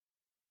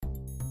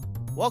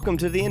Welcome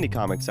to the Indie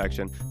Comics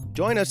section.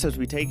 Join us as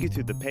we take you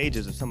through the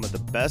pages of some of the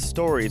best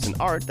stories and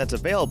art that's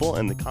available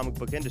in the comic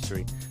book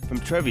industry. From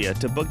trivia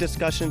to book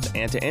discussions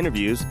and to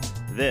interviews,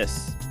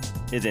 this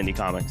is Indie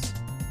Comics.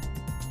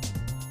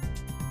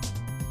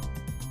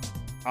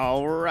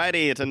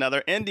 Alrighty, it's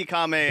another Indie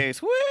Comics.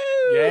 Woo!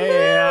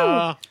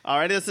 Yeah.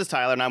 Alrighty, this is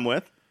Tyler and I'm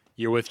with...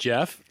 You're with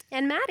Jeff?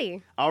 And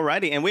Maddie.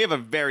 Alrighty, and we have a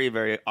very,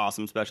 very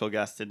awesome special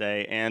guest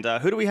today. And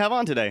who do we have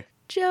on today?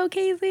 Joe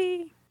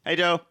Casey. Hey,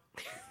 Joe.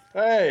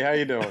 Hey, how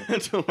you doing?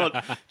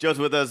 Joe's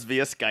with us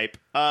via Skype.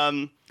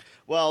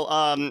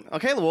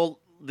 Okay,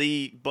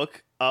 the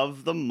book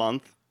of the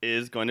month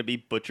is going to be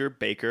Butcher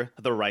Baker,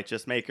 The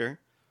Righteous Maker.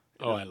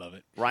 Oh, I love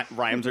it.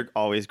 Rhymes are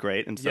always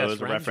great, and so Yes,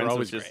 is a rhymes are reference,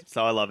 always which is, great.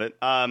 so I love it.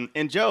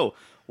 And Joe,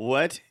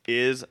 what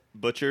is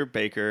Butcher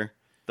Baker,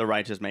 The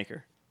Righteous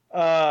Maker?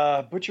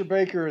 Butcher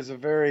Baker is a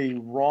very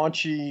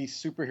raunchy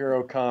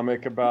superhero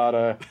comic about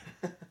a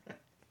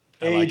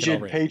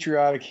aged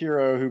patriotic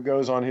hero who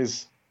goes on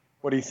his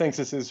what he thinks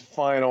is his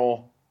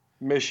final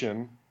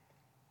mission.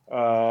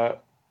 Can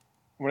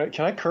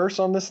I curse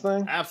on this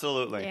thing?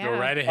 Absolutely. Yeah. Go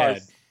right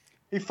ahead.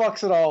 He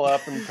fucks it all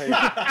up and pays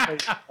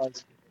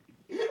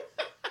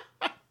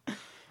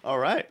All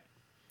right.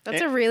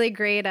 That's a really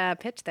great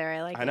pitch there.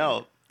 I like it. I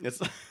know. It's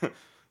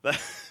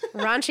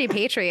Raunchy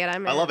Patriot. I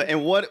love it.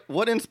 And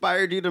what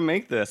inspired you to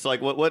make this?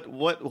 Like,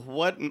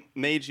 what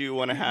made you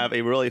want to have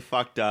a really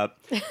fucked up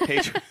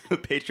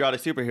patriotic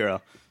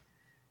superhero?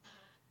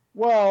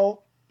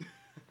 Well,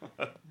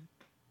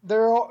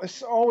 there are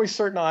always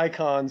certain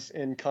icons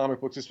in comic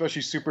books,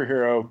 especially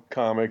superhero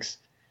comics,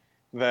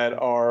 that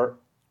are,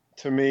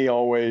 to me,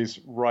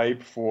 always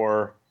ripe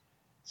for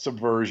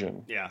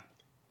subversion. Yeah.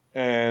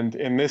 And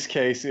in this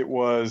case, it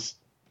was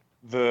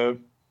the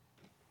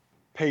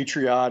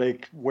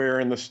patriotic,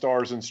 wearing the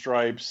stars and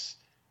stripes,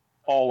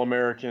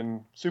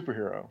 all-American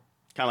superhero.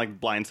 Kind of like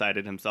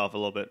blindsided himself a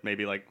little bit,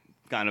 maybe like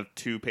kind of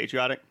too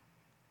patriotic.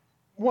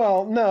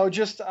 Well, no,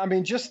 just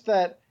that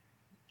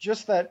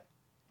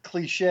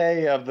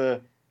cliche of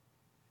the,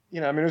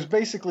 it was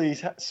basically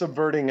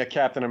subverting a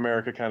Captain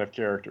America kind of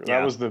character. Yeah.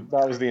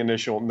 That was the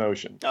initial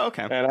notion. Oh,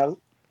 okay. And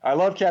I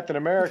love Captain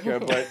America,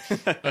 but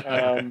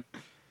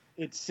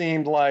it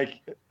seemed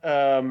like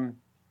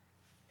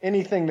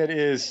anything that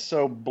is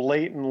so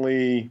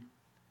blatantly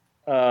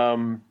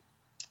kind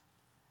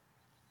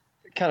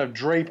of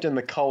draped in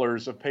the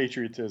colors of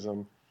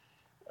patriotism,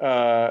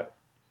 to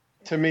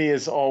me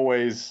is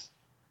always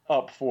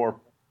up for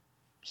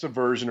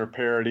subversion or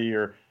parody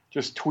or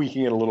just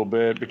tweaking it a little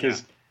bit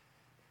because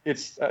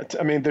it's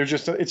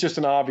just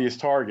an obvious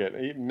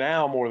target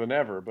now more than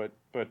ever. But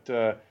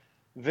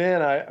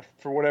then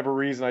for whatever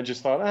reason, I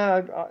just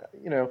thought,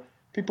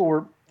 people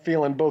were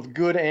feeling both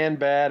good and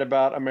bad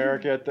about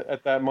America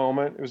at that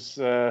moment. It was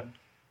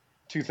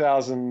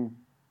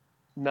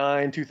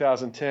 2009,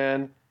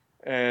 2010,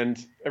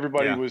 and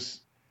everybody was,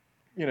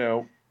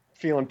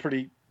 feeling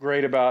pretty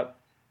great about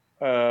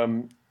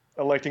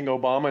electing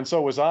Obama, and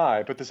so was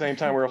I. But at the same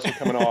time, we're also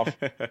coming off,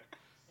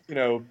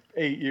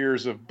 8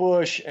 years of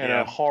Bush and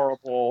a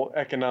horrible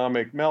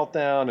economic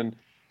meltdown, and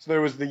so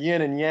there was the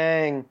yin and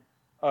yang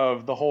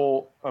of the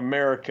whole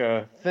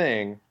America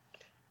thing,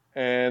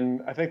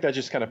 and I think that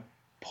just kind of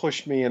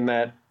pushed me in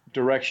that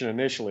direction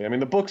initially. I mean,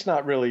 the book's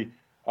not really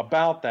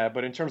about that,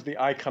 but in terms of the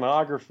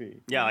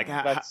iconography. Yeah, like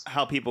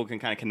how people can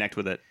kind of connect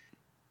with it.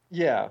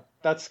 Yeah,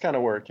 that's kind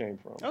of where it came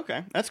from.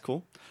 Okay, that's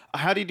cool.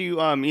 How did you,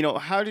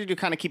 how did you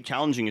kind of keep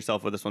challenging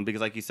yourself with this one? Because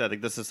like you said,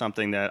 like this is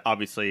something that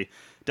obviously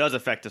does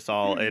affect us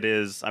all. It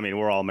is,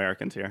 we're all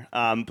Americans here.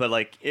 But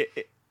like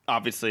it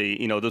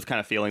obviously, those kind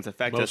of feelings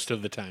affect us. Most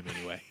of the time,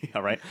 anyway. Yeah,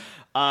 right.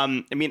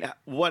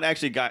 What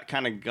actually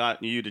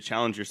got you to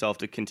challenge yourself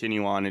to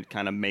continue on and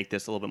kind of make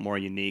this a little bit more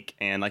unique?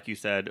 And like you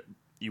said,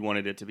 you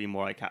wanted it to be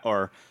more like,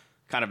 or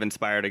kind of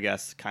inspired, I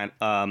guess,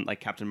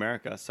 like Captain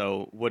America.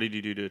 So what did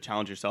you do to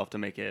challenge yourself to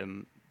make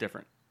him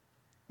different?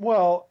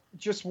 Well,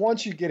 just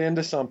once you get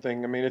into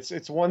something,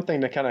 it's one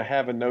thing to kind of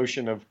have a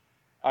notion of,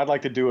 I'd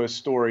like to do a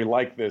story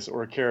like this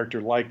or a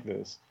character like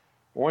this.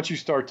 Once you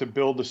start to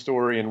build the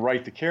story and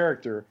write the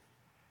character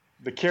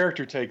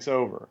takes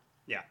over.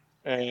 Yeah.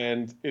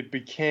 And it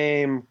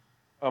became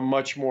a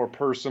much more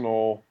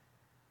personal,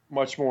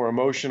 much more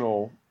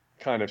emotional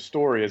kind of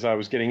story as I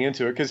was getting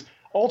into it. Because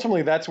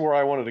ultimately that's where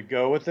I wanted to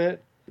go with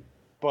it.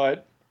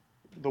 But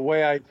the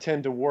way I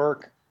tend to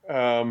work,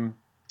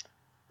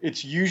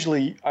 it's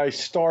usually I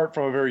start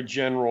from a very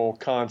general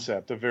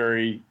concept, a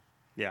very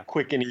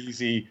quick and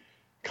easy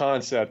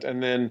concept.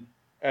 And then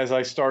as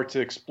I start to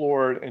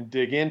explore it and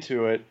dig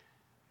into it,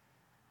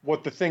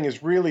 what the thing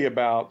is really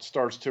about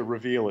starts to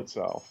reveal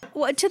itself.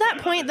 Well, to that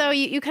point, though,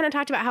 you kind of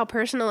talked about how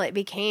personal it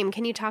became.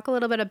 Can you talk a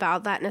little bit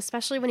about that? And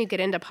especially when you get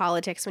into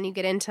politics, when you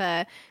get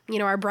into,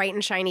 our bright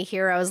and shiny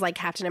heroes like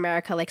Captain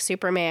America, like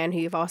Superman, who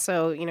you've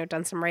also,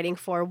 done some writing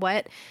for.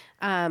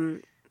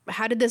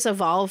 How did this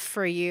evolve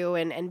for you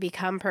and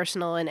become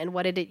personal? And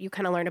what did you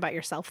kind of learn about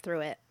yourself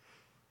through it?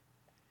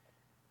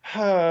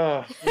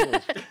 The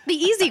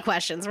easy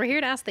questions. We're here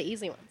to ask the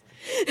easy ones.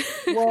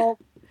 Well,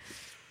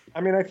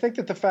 I mean, I think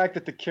that the fact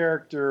that the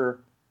character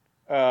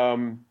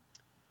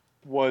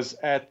was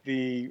at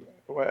the,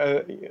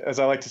 as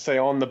I like to say,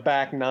 on the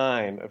back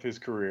nine of his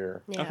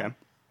career. Yeah.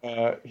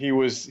 Okay.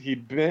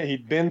 He'd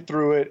been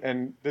through it,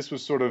 and this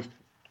was sort of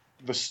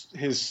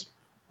his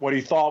what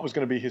he thought was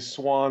going to be his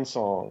swan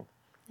song.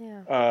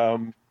 Yeah.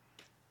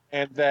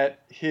 And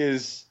that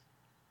his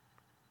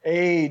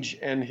age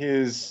and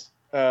his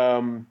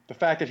the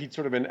fact that he'd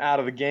sort of been out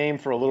of the game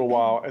for a little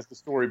while as the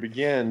story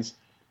begins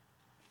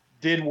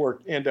did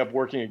end up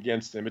working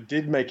against him. It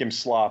did make him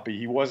sloppy.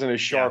 He wasn't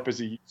as sharp as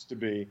he used to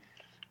be.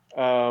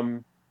 As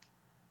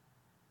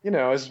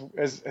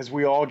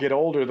we all get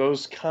older,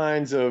 those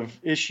kinds of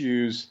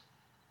issues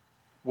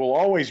will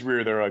always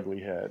rear their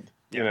ugly head.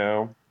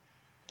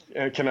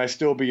 Can I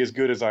still be as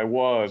good as I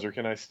was, or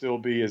can I still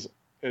be as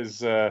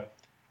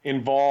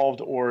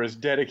involved or as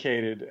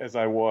dedicated as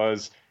I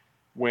was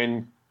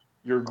when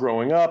you're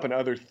growing up and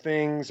other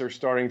things are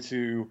starting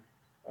to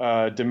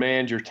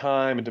demand your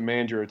time and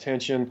demand your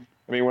attention?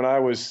 I mean, when I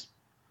was,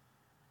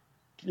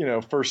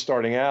 first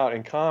starting out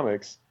in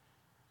comics,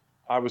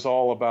 I was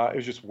all about, it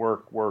was just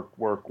work.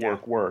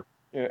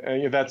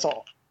 And that's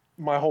all.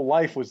 My whole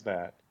life was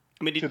that.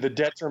 I mean, to the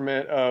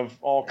detriment of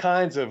all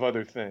kinds of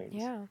other things.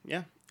 Yeah.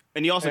 Yeah.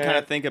 And you also kind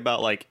of think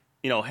about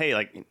hey,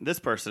 like this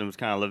person was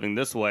kind of living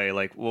this way.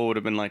 Like, what would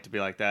have been like to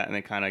be like that? And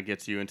it kind of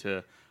gets you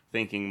into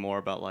thinking more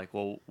about like,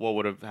 well, what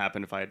would have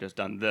happened if I had just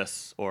done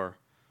this, or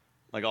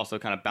like also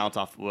kind of bounce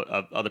off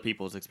of other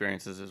people's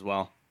experiences as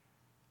well.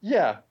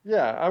 Yeah,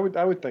 I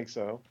would think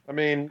so. I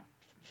mean,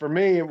 for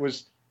me, it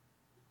was,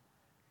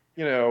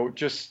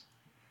 just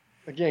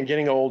again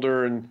getting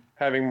older and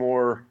having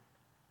more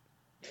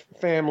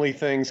family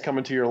things come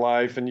into your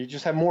life, and you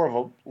just have more of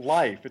a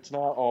life. It's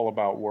not all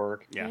about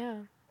work. Yeah.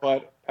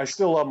 But I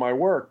still love my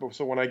work. But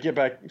so when I get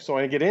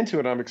into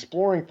it, I'm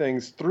exploring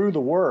things through the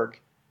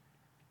work.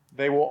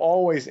 They will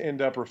always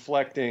end up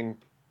reflecting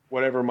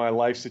whatever my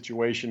life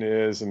situation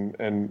is, and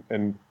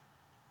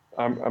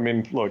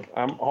look,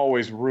 I'm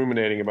always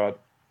ruminating about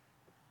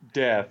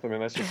death. I mean,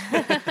 that's just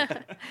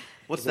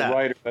what's that?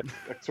 Writer,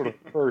 that sort of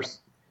curse.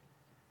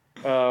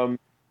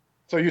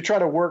 So you try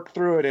to work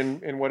through it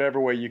in whatever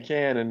way you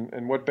can,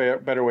 and what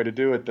better way to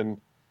do it than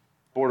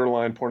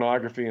borderline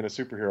pornography in a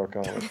superhero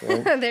comic,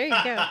 right? There you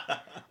go.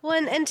 Well,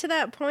 and to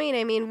that point,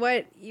 I mean,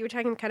 what you were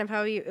talking kind of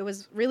how it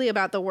was really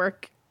about the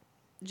work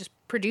just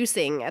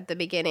producing at the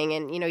beginning,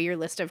 and your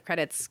list of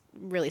credits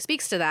really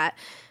speaks to that.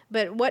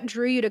 But what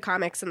drew you to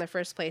comics in the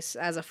first place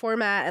as a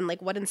format, and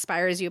like what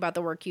inspires you about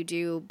the work you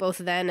do both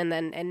then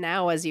and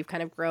now as you've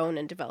kind of grown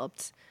and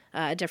developed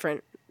a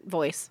different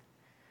voice?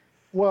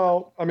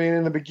 Well, I mean,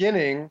 in the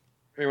beginning,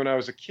 when I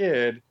was a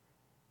kid,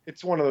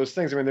 it's one of those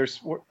things. I mean,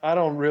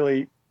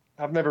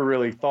 I've never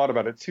really thought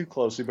about it too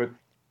closely, but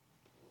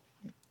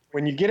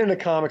when you get into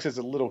comics as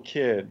a little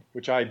kid,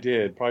 which I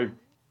did, probably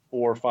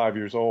 4 or 5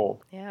 years old.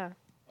 Yeah.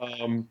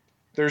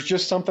 There's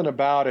just something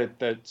about it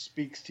that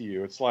speaks to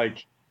you. It's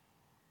like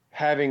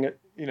having,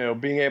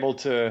 being able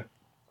to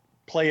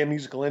play a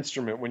musical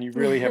instrument when you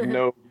really have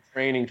no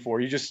training for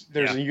it.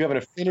 You have an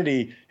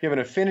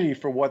affinity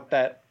for what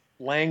that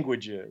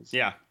language is.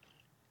 Yeah.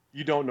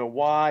 You don't know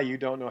why, you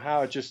don't know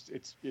how. It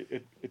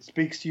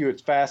speaks to you,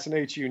 it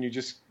fascinates you, and you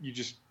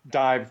just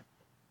dive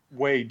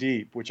way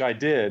deep, which I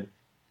did.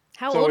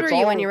 How old were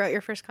you when you wrote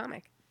your first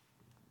comic?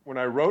 When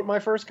I wrote my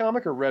first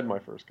comic or read my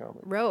first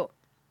comic? Wrote.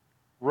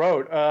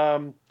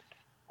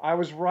 I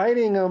was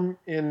writing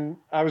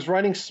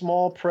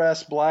small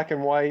press, black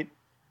and white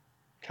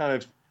kind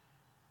of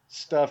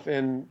stuff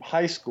in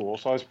high school.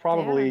 So I was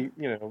probably,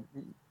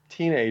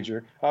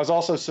 teenager. I was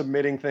also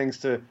submitting things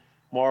to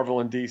Marvel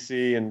and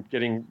DC and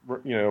getting,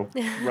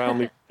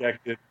 roundly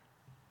rejected.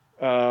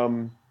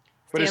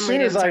 But as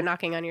soon as I start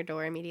knocking on your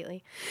door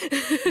immediately.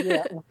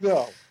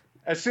 no.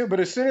 As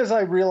soon as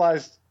I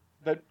realized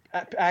that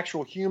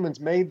actual humans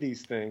made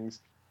these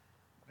things,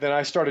 then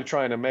I started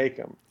trying to make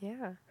them.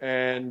 Yeah.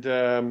 And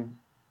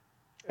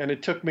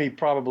it took me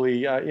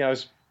probably,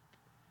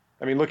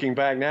 looking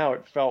back now,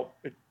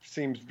 it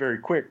seems very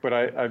quick, but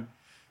I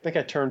think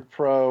I turned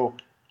pro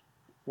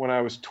when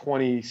I was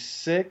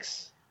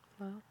 26.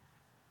 Wow.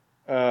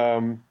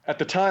 At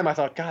the time, I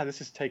thought, God, this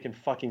is taking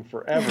fucking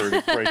forever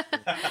to break.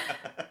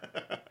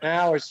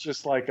 Now it's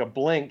just like a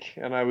blink,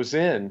 and I was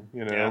in.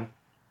 Yeah.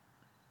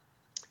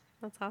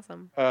 That's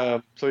awesome.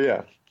 So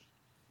yeah.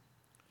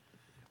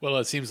 Well,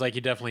 it seems like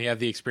you definitely have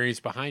the experience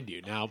behind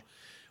you. Now,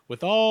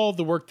 with all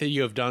the work that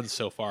you have done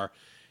so far,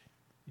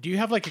 do you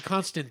have like a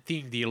constant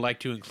theme that you like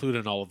to include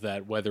in all of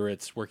that, whether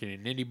it's working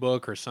in an indie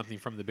book or something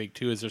from the big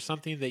two? Is there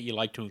something that you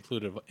like to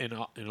include in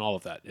all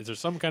of that? Is there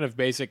some kind of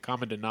basic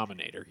common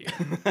denominator here?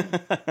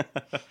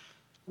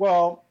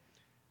 Well,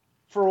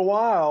 for a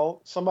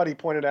while, somebody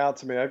pointed out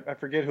to me, I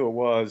forget who it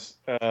was,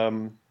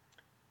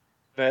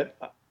 that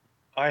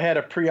I had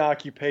a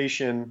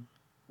preoccupation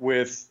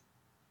with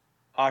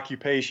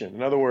occupation.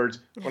 In other words,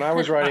 when I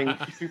was writing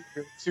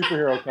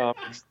superhero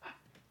comics,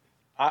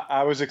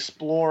 I was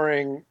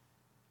exploring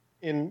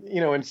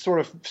in sort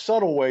of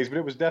subtle ways, but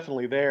it was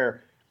definitely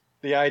there,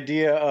 the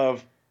idea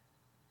of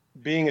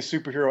being a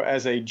superhero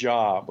as a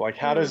job. Like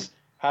how does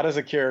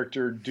a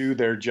character do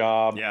their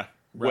job Yeah.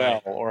 well,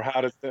 Right. or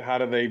how do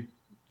they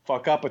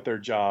fuck up at their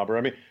job? Or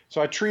I mean,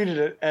 so I treated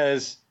it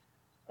as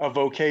a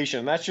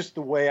vocation. That's just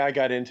the way I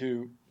got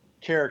into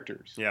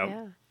characters. Yeah.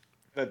 Yeah.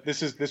 That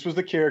this was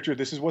the character,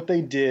 this is what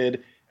they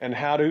did, and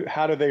how do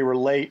they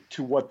relate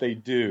to what they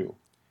do.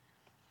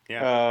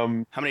 Yeah.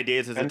 How many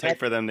days does it and take that-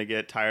 for them to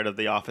get tired of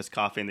the office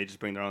coffee and they just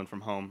bring their own from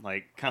home?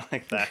 Like kind of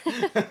like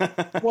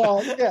that.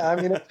 Well, yeah, I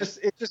mean,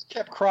 it just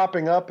kept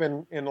cropping up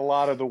in a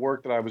lot of the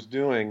work that I was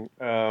doing.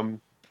 And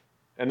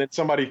then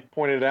somebody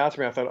pointed it out to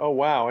me. I thought, oh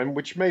wow, and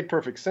which made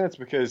perfect sense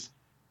because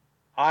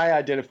I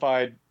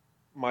identified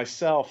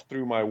myself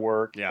through my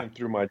work Yeah. and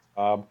through my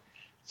job.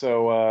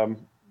 So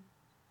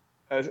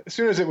as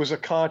soon as it was a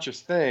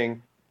conscious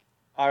thing,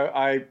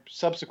 I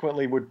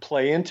subsequently would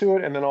play into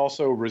it and then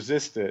also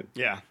resist it.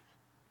 Yeah.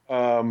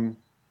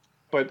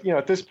 But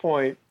at this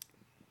point,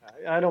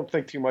 I don't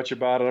think too much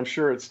about it. I'm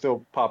sure it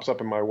still pops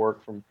up in my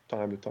work from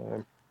time to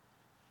time.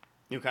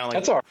 You kind of like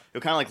That's all right.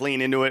 you'll kind of like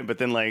lean into it, but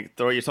then like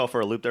throw yourself for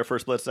a loop there for a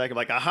split second,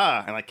 like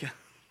aha, and like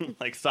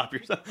like stop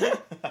yourself.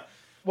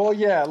 Well,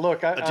 yeah.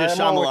 Look, I just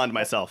Shyamalan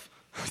myself.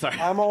 Sorry.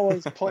 I'm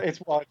always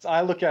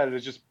I look at it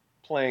as just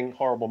playing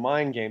horrible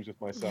mind games with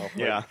myself.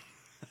 But Yeah.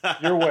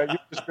 your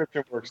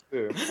description works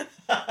too.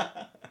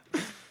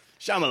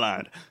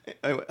 Shyamalan.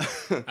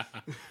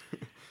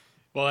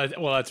 Well,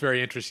 that's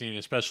very interesting,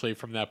 especially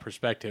from that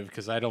perspective,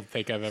 because I don't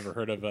think I've ever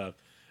heard of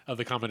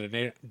the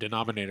common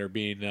denominator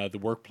being the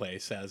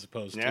workplace as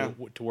opposed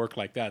to work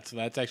like that. So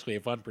that's actually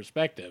a fun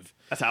perspective.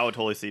 That's how I would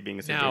totally see being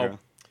a superhero. Now,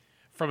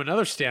 from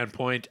another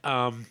standpoint,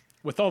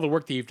 with all the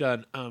work that you've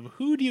done,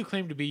 who do you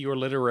claim to be your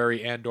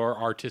literary and/or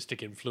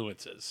artistic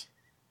influences?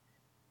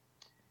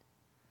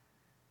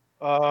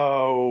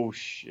 Oh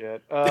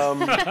shit.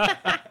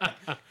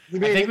 You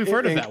mean I think we've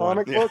heard of in that one.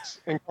 comic books?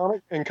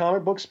 In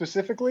comic books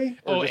specifically?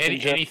 Or just in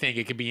general? Anything.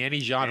 It could be any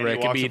genre. Any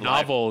It could walks be of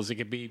life. novels. It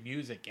could be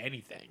music.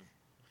 Anything.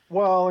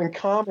 Well, in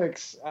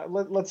comics,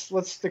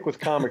 let's stick with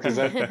comics because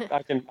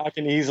I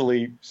can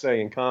easily say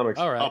in comics.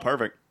 All right. Oh,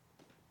 perfect.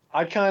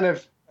 I kind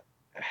of,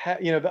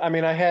 I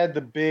mean, I had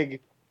the big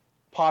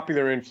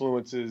popular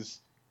influences,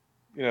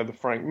 the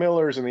Frank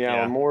Millers and the Yeah.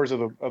 Alan Moores of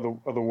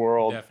the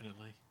world,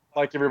 Definitely.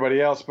 like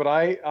everybody else. But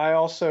I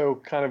also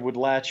kind of would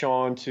latch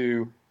on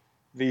to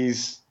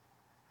these.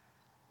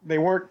 They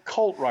weren't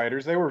cult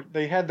writers.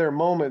 They had their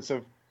moments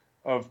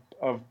of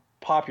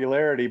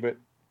popularity, but it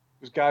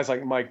was guys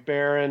like Mike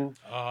Barron.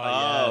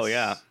 Oh,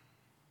 yeah.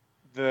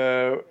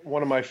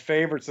 One of my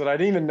favorites that I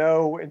didn't even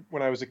know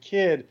when I was a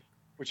kid,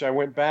 which I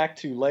went back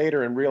to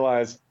later and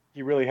realized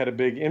he really had a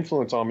big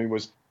influence on me,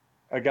 was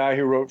a guy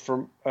who wrote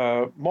for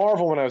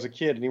Marvel when I was a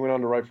kid, and he went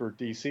on to write for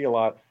DC a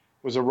lot,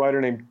 was a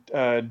writer named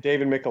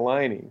David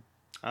Michelinie,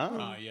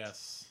 Oh,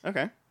 Yes.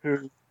 okay.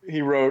 who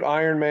he wrote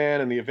Iron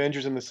Man and the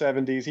Avengers in the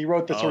 70s. He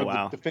wrote the Oh, sort of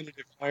wow. the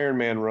definitive Iron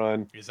Man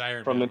run. His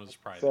Iron From Man the was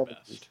probably the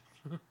 70s. best.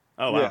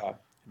 Oh, wow. Yeah.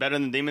 Better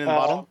than Demon in the Uh,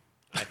 Bottle?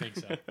 I think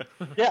so.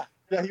 Yeah,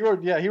 he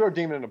wrote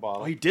Demon in a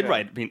Bottle. Oh, he did Yeah.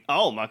 write. Okay,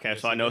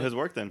 Yes, so I he know did. his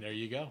work then. There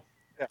you go.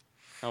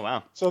 Oh,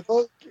 wow.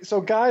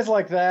 So guys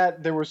like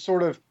that, they were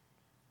sort of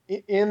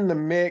in the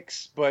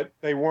mix, but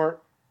they weren't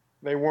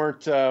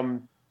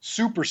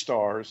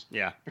superstars.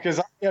 Yeah. Because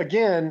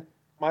again,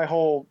 my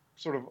whole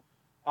sort of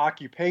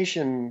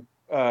occupation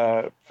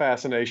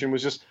fascination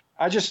was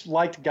I just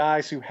liked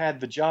guys who had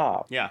the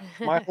job. Yeah.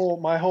 My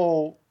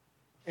whole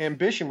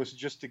ambition was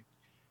just to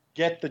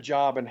get the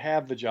job and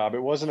have the job.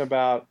 It wasn't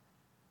about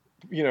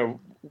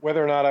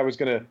whether or not I was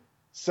going to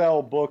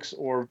sell books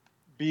or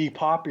be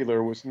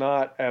popular was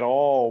not at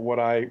all what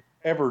I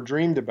ever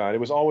dreamed about. It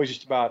was always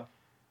just about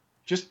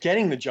just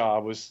getting the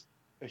job was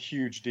a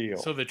huge deal.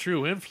 So the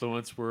true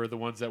influence were the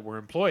ones that were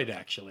employed,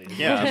 actually. is what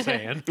Yeah. you're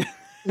saying.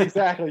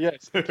 Exactly,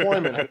 yes.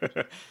 Employment.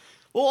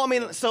 Well, I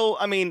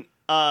mean,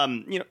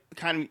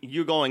 kind of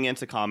you going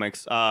into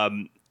comics,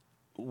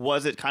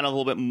 was it kind of a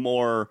little bit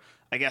more,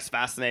 I guess,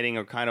 fascinating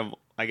or kind of,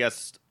 I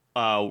guess,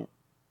 like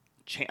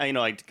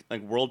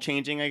world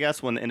changing, I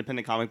guess, when the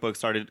independent comic books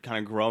started kind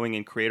of growing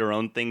and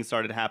creator-owned things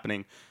started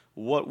happening?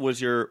 What were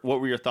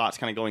your thoughts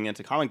kind of going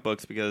into comic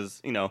books?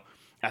 Because,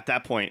 at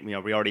that point, we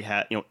already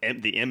had,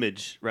 the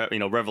image,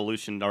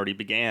 revolution already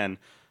began.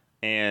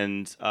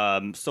 And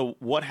so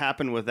what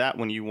happened with that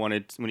when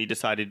you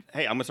decided,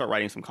 hey, I'm going to start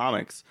writing some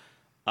comics?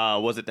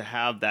 Was it to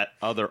have that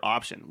other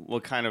option?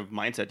 What kind of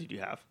mindset did you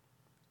have?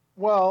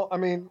 Well, I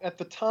mean, at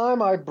the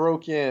time I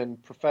broke in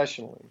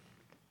professionally,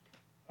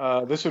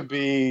 this would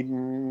be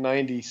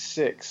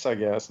 96, I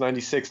guess,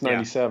 96,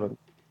 97.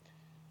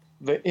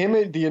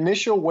 The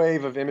initial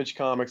wave of Image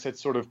Comics had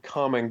sort of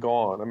come and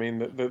gone. I mean,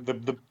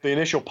 the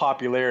initial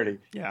popularity.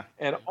 Yeah.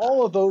 And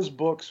all of those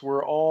books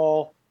were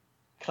all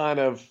kind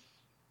of,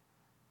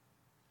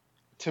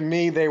 to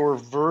me, they were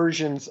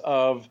versions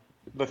of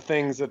the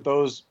things that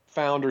those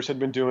founders had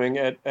been doing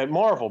at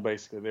Marvel,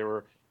 basically. They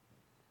were,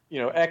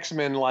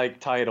 X-Men like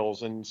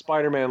titles and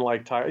Spider-Man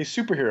like titles,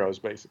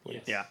 superheroes, basically.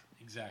 Yes, Yeah.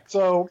 exactly.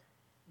 So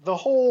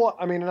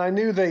and I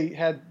knew they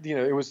had,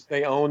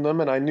 they owned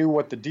them, and I knew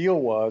what the deal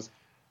was,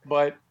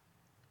 but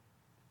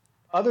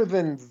other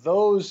than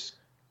those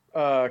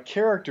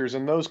characters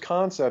and those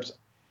concepts,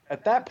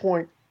 at that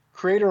point,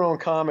 creator-owned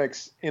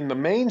comics in the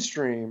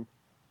mainstream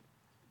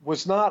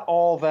was not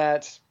all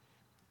that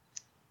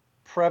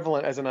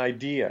prevalent as an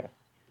idea.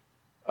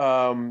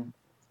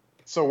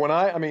 So when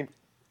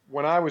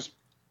I was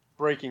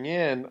breaking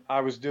in,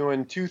 I was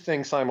doing two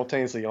things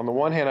simultaneously. On the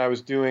one hand, I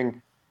was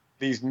doing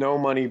these no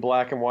money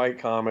black and white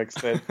comics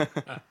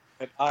that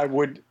I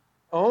would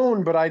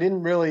own, but I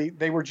didn't really,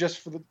 they were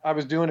just I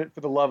was doing it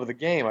for the love of the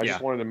game. I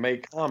just wanted to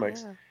make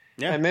comics.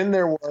 Yeah. And then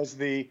there was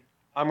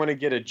I'm going to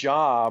get a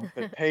job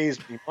that pays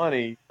me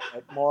money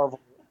at Marvel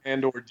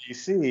and or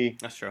DC.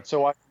 That's true.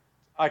 So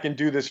I can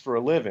do this for a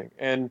living.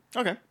 And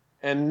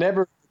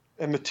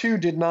the two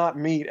did not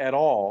meet at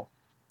all.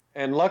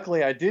 And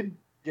luckily I did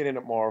get in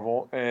at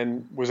Marvel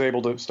and was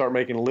able to start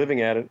making a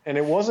living at it. And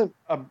it wasn't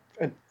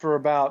it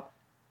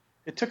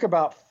took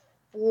about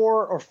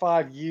 4 or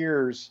 5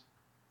 years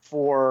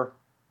for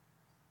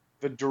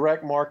the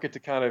direct market to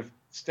kind of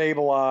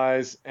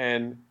stabilize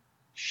and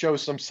show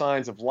some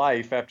signs of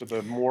life after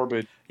the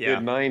morbid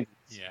mid-90s.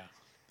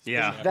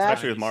 Yeah,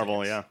 especially with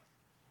Marvel, yeah.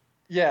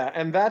 Yeah,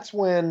 and that's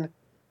when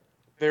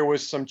there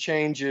was some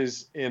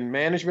changes in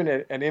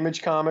management and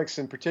Image Comics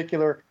in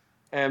particular,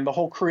 and the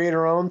whole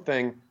creator-owned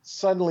thing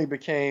suddenly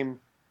became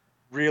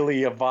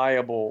really a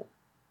viable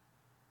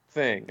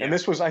thing. Yeah. And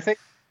this was, I think,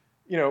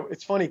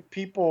 it's funny,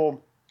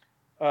 people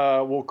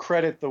will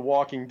credit The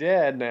Walking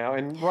Dead now,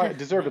 and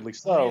deservedly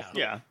so.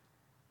 Yeah.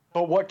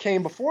 But what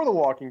came before The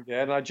Walking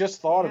Dead, and I just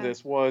thought of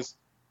this, was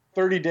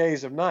 30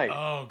 Days of Night.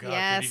 Oh, God,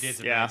 Yes. 30 Days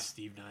of Night,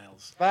 Steve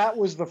Niles. That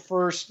was the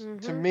first,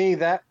 to me,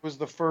 that was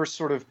the first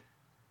sort of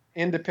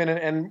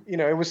independent, and,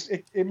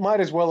 it might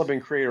as well have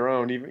been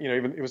creator-owned,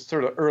 even it was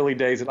sort of early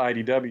days at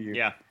IDW.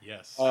 Yeah.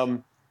 Yes.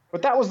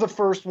 But that was the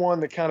first one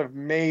that kind of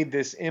made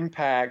this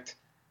impact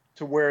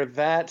to where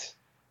that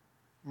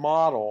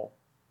model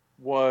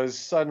was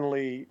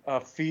suddenly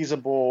a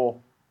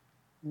feasible,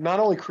 not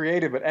only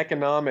creative, but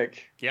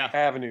economic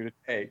avenue to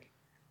take.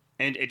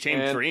 And it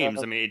changed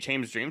dreams. It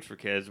changed dreams for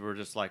kids. We're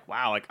just like,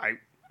 wow, like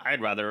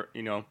I'd rather,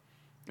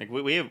 like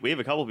we have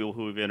a couple of people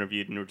who we've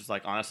interviewed, and we're just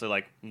like, honestly,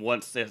 like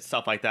once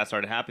stuff like that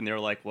started happening, they were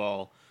like,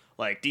 well,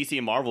 like DC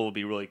and Marvel would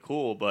be really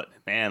cool, but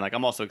man, like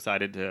I'm also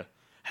excited to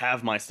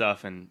have my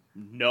stuff and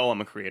know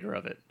I'm a creator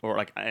of it, or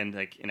like and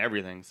like in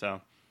everything.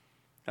 So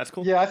that's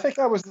cool. Yeah, I think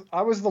I was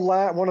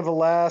one of the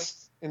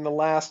last in the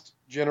last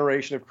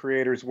generation of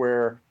creators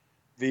where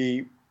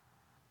the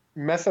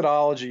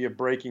methodology of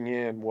breaking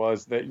in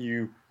was that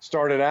you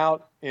started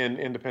out in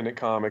independent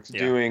comics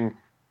doing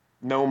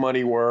no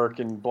money work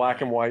and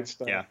black and white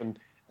stuff,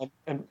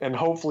 and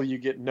hopefully you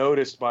get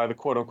noticed by the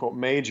quote unquote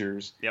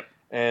majors,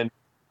 and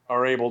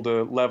are able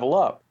to level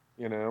up,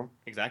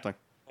 Exactly.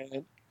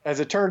 And as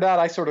it turned out,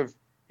 I sort of,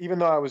 even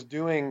though I was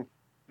doing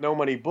no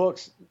money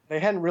books, they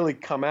hadn't really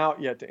come out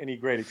yet to any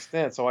great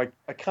extent, so I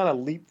kind of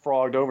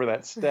leapfrogged over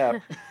that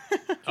step.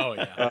 Oh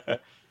yeah.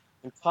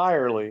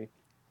 Entirely.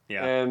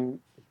 Yeah.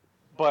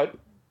 But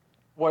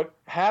what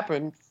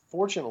happened,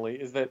 fortunately,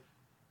 is that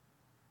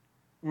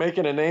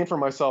making a name for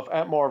myself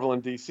at Marvel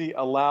and DC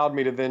allowed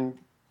me to then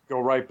go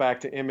right back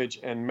to Image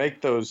and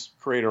make those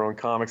creator-owned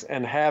comics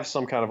and have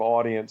some kind of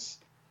audience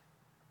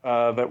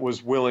that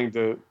was willing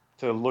to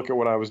look at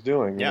what I was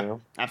doing. Yeah,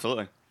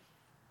 absolutely.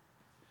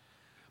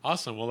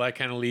 Awesome. Well, that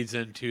kind of leads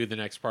into the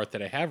next part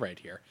that I have right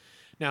here.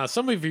 Now,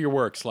 some of your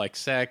works like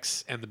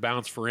Sex and The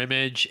Bounce for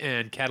Image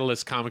and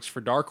Catalyst Comics for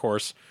Dark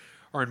Horse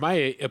are, in my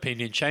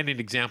opinion, shining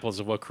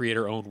examples of what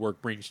creator-owned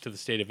work brings to the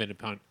state of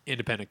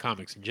independent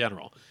comics in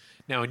general.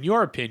 Now, in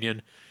your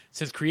opinion,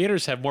 since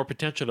creators have more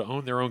potential to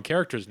own their own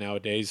characters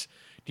nowadays,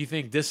 do you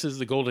think this is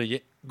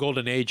the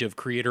golden age of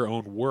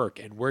creator-owned work,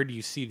 and where do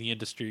you see the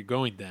industry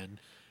going then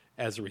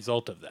as a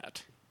result of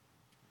that?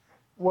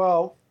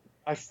 Well,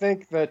 I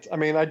think that,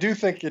 I do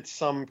think it's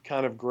some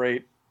kind of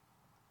great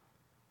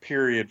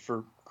period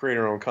for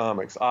creator-owned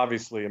comics.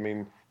 Obviously,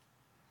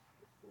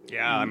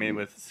 Yeah,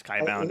 with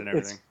Skybound and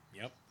everything.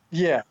 Yep.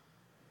 Yeah.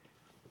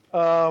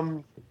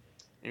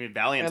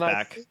 Valiant's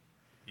back.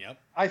 Yep.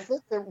 I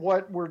think that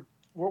what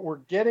we're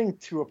getting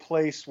to a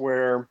place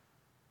where,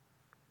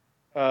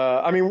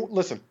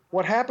 listen,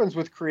 what happens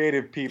with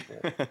creative people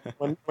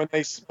when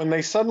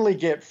they suddenly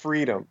get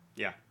freedom?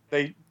 Yeah.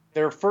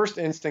 Their first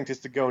instinct is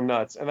to go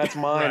nuts, and that's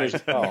mine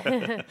as well.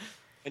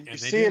 And you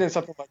see it in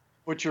something like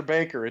Butcher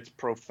Baker. It's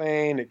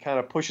profane. It kind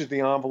of pushes the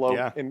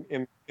envelope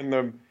in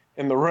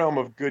the realm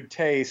of good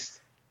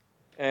taste,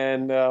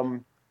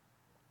 and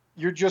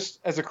you're just,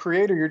 as a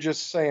creator, you're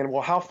just saying,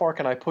 well, how far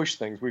can I push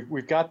things?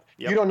 We've got.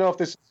 Yep. You don't know if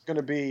this is going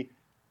to be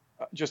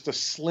just a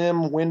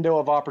slim window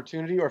of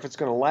opportunity or if it's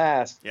going to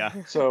last. Yeah.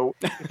 So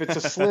if it's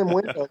a slim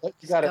window,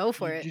 you got to go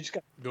for it. You just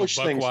got to push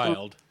buck things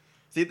wild.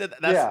 See,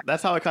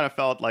 that's how I kind of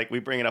felt. Like we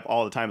bring it up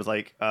all the time. It's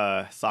like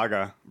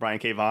Saga, Brian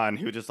K. Vaughan,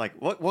 who just like,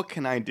 what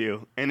can I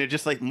do? And it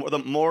just like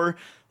more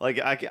like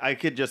I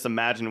could just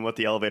imagine what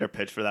the elevator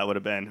pitch for that would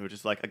have been. Who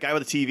just like a guy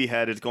with a TV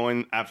head is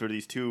going after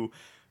these two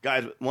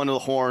guys, one with a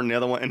horn, the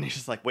other one, and he's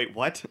just like, wait,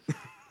 what?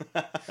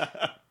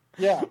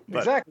 Yeah,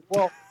 exactly.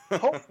 Well,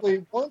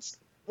 hopefully once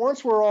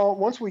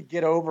once we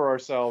get over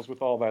ourselves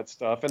with all that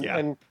stuff, and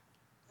I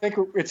think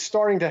it's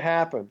starting to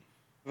happen,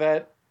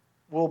 that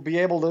we'll be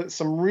able to,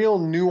 some real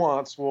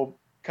nuance will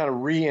kind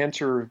of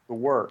re-enter the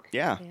work.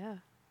 Yeah.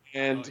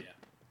 And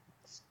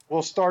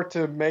we'll start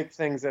to make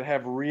things that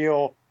have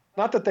real,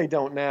 not that they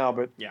don't now,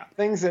 but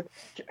things that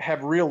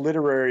have real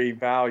literary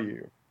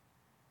value.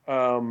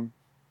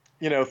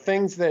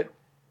 Things that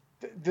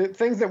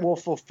will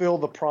fulfill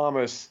the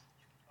promise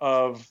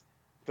of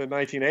the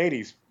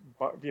 1980s.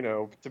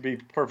 To be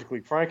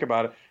perfectly frank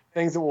about it,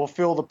 things that will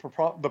fill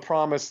the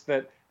promise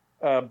that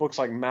books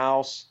like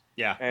Mouse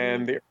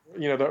and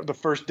the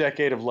first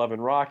decade of Love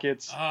and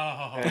Rockets.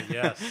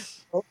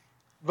 Yes.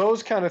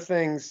 Those kind of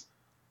things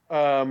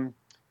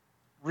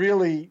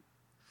really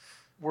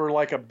were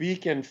like a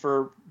beacon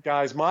for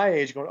guys my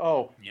age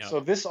going,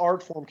 so this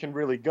art form can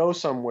really go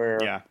somewhere.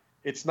 Yeah.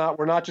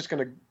 We're not just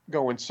going to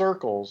go in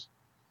circles.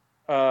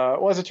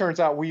 As it turns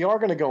out, we are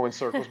going to go in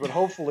circles, but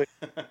hopefully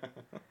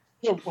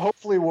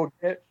we'll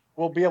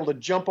be able to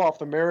jump off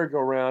the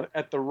merry-go-round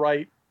at the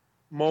right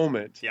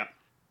moment. Yeah.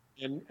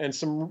 And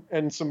some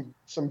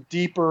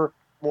deeper,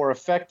 more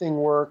affecting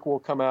work will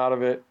come out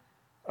of it.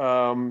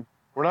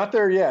 We're not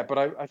there yet, but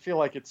I feel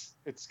like it's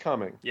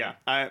coming. Yeah,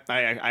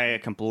 I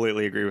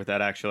completely agree with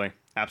that, actually.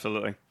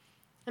 Absolutely.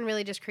 And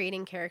really just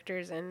creating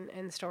characters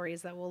and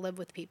stories that will live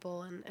with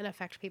people and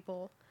affect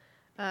people.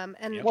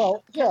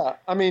 Well, yeah,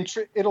 I mean,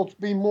 it'll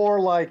be more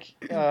like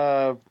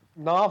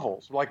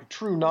novels, like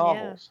true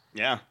novels.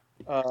 Yeah.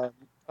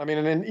 I mean,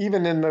 and then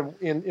even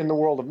in the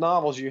world of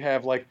novels, you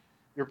have like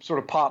your sort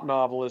of pop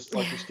novelists,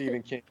 like your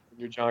Stephen King,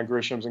 your John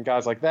Grishams, and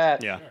guys like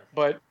that. Yeah.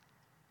 But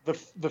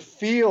the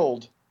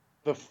field,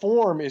 the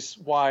form is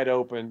wide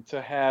open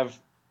to have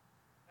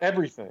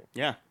everything.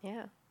 Yeah.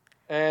 Yeah.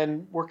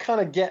 And we're kind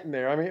of getting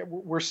there. I mean,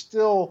 we're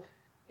still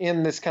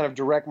in this kind of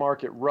direct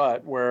market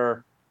rut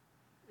where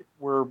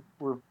we're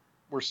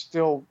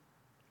still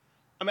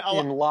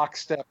in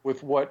lockstep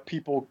with what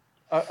people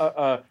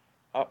a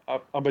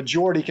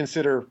majority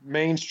consider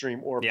mainstream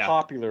or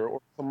popular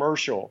or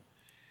commercial.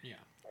 Yeah.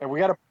 And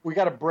we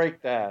got to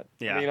break that.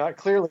 Yeah. I mean,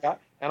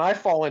 I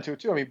fall into it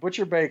too. I mean,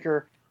 Butcher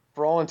Baker,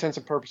 for all intents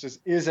and purposes,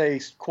 is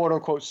a quote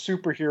unquote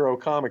superhero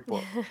comic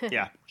book.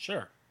 Yeah.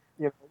 Sure.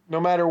 No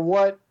matter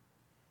what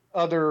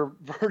other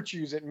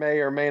virtues it may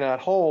or may not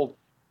hold,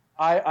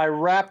 I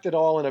wrapped it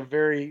all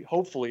in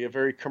hopefully a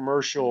very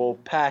commercial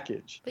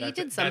package. But you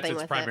did something with it.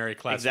 That's its primary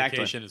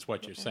classification is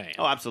what you're saying.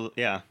 Oh,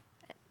 absolutely. Yeah.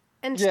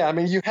 And I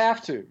mean, you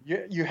have to.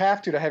 You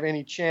have to have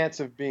any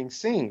chance of being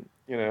seen,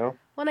 Well,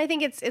 and I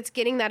think it's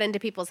getting that into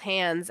people's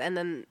hands, and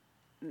then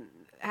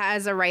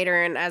as a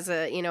writer and as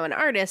an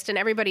artist and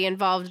everybody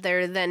involved,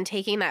 they're then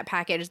taking that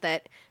package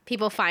that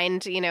people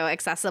find,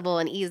 accessible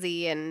and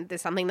easy, and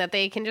there's something that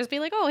they can just be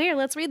like, oh, here,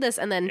 let's read this,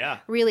 and then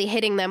really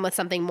hitting them with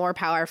something more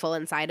powerful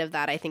inside of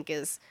that, I think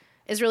is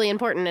really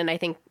important. And I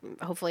think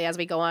hopefully as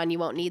we go on, you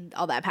won't need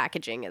all that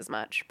packaging as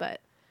much,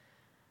 but.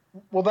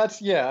 Well, that's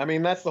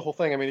the whole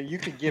thing. I mean, you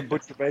could give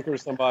Butcher Baker to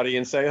somebody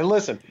and say, hey,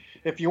 listen,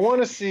 if you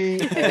want to see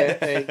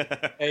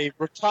a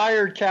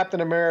retired Captain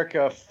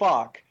America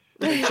fuck,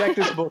 then check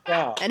this book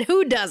out. And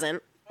who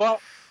doesn't? But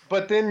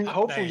then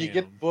hopefully you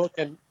get the book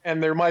and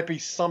there might be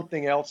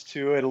something else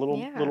to it, a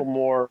little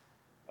more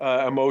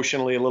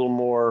emotionally, a little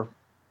more,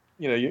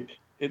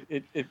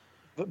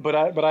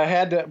 but I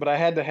had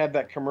to have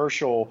that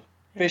commercial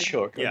fish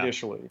hook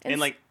initially.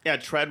 And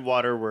tread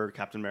water where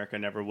Captain America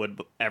never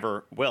would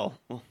ever will.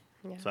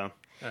 Yeah. So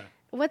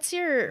that's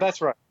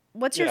right.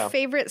 What's your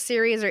favorite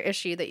series or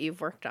issue that you've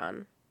worked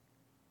on?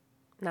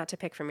 Not to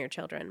pick from your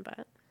children,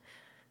 but.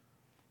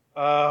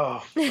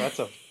 Oh, that's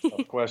a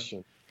tough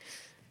question.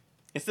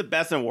 It's the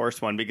best and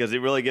worst one because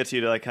it really gets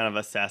you to kind of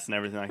assess and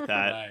everything like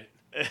that. Right.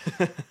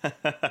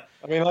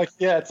 I mean,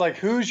 it's like,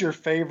 who's your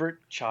favorite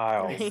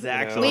child?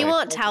 Exactly. We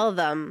won't tell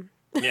them.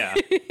 Yeah.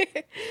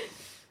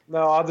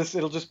 No,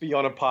 it'll just be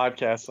on a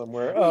podcast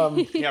somewhere.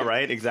 Yeah,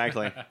 right.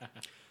 Exactly.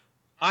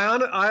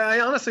 I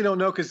honestly don't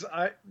know because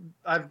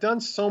I've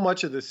done so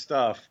much of this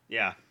stuff.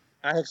 Yeah.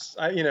 and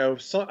so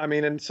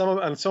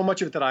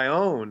much of it that I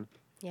own.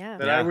 Yeah.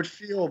 That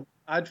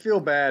I'd feel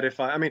bad if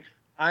I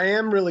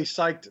am really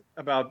psyched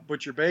about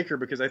Butcher Baker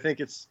because I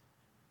think it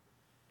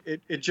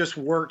just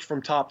worked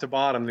from top to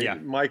bottom.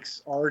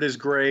 Mike's art is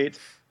great.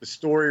 The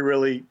story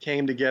really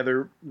came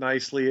together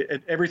nicely.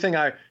 Everything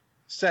I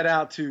set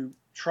out to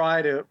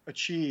try to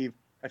achieve,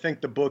 I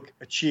think the book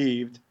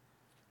achieved,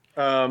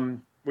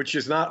 which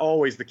is not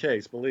always the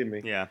case, believe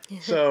me. Yeah.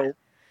 So,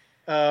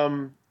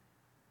 I'm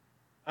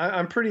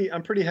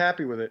pretty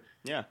happy with it.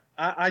 Yeah.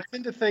 I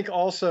tend to think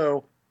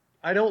also,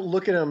 I don't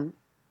look at them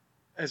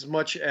as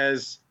much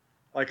as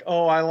like,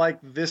 oh, I like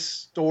this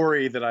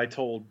story that I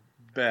told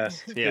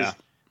best. Yeah.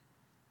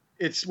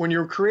 It's when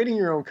you're creating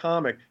your own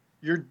comic,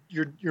 you're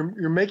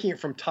making it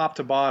from top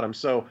to bottom.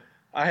 So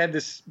I had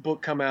this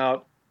book come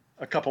out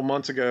a couple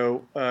months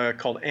ago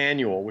called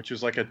Annual, which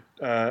was like a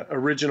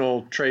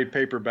original trade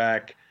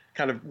paperback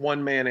kind of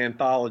one-man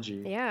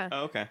anthology. Yeah.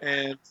 Oh, okay.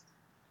 And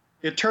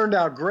it turned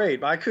out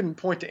great. I couldn't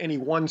point to any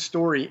one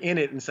story in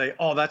it and say,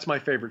 "Oh, that's my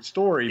favorite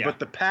story." Yeah. But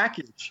the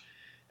package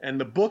and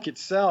the book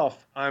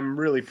itself, I'm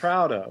really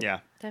proud of. Yeah.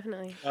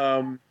 Definitely.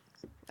 As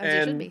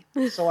you should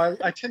be. So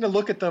I tend to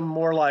look at them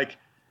more like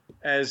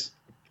as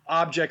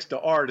objects to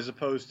art, as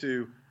opposed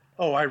to,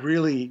 oh, I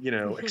really,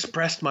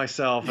 expressed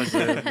myself as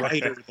a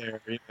writer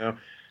there.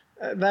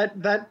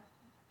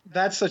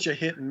 That's such a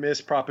hit and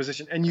miss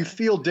proposition, and you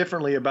feel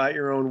differently about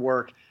your own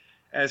work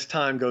as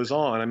time goes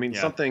on. I mean,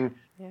 something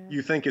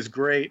you think is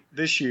great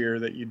this year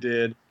that you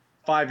did,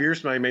 5 years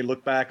from now, you may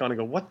look back on and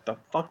go, "What the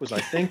fuck was I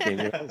thinking?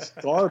 It's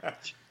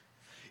garbage."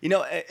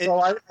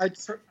 So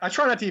I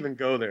try not to even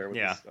go there with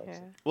this stuff. Yeah.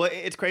 Well,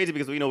 it's crazy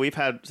because we've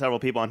had several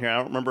people on here. I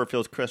don't remember if it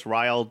was Chris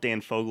Ryle,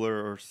 Dan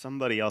Fogler, or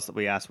somebody else that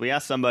we asked. We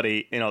asked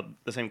somebody,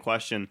 the same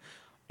question,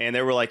 and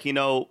they were like,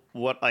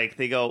 what? Like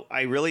they go,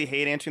 I really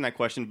hate answering that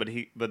question,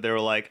 but they were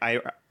like, I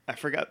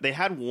forgot. They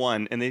had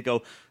one, and they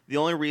go, the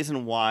only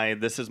reason why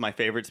this is my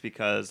favorite is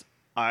because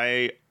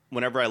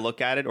whenever I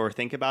look at it or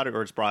think about it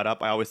or it's brought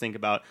up, I always think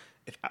about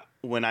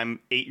when I'm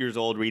 8 years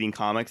old reading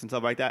comics and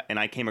stuff like that, and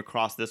I came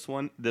across this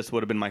one, this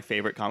would have been my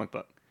favorite comic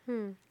book.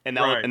 And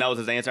that was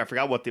his answer. I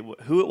forgot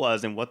who it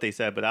was and what they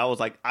said, but I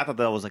thought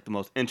that was like the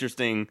most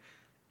interesting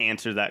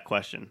answer to that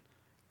question.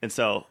 And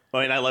so,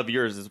 I love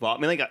yours as well. I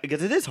mean,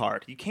 because it is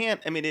hard. You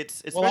can't. I mean,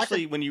 it's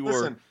especially when you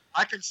were.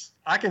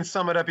 I can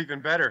sum it up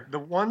even better. The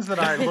ones that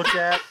I look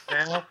at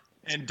now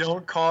and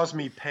don't cause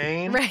me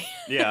pain. Right.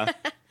 Yeah.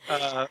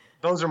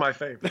 Those are my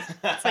favorites.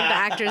 It's like the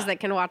actors that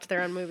can watch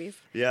their own movies.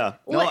 Yeah.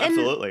 Well, no,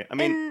 absolutely. I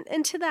mean,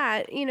 and to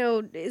that,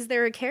 is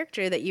there a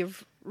character that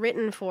you've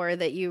written for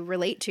that you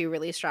relate to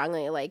really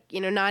strongly? Like,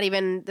 not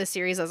even the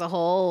series as a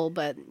whole,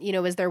 but,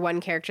 is there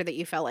one character that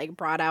you felt like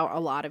brought out a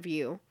lot of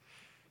you?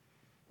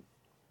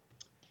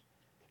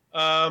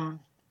 That's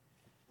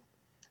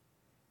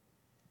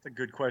a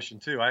good question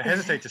too. I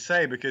hesitate to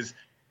say because,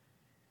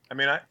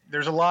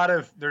 there's a lot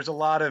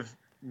of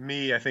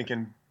me, I think,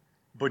 in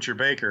Butcher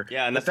Baker.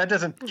 Yeah, and but that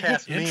doesn't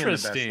cast me in the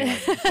best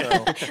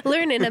light. So.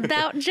 Learning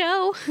about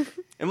Joe.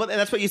 And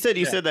that's what you said.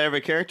 You said that every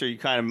character you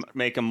kind of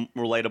make them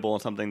relatable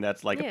and something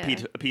that's like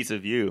a piece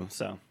of you.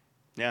 So,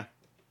 yeah.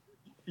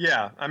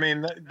 Yeah, I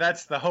mean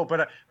that's the hope.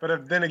 But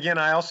then again,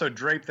 I also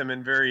drape them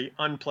in very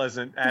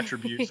unpleasant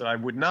attributes that I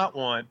would not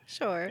want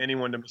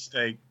anyone to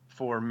mistake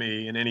for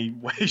me in any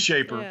way,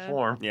 shape, or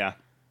form. Yeah.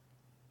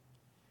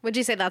 Would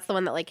you say that's the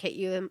one that like hit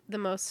you the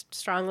most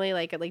strongly?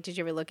 Like did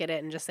you ever look at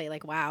it and just say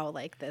like, wow,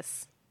 like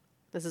this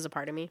is a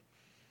part of me?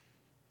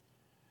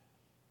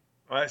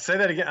 Well, say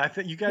that again. I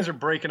think you guys are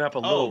breaking up a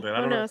little bit.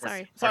 I don't know.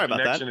 Sorry. Sorry about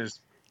that. Connection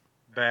is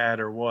bad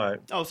or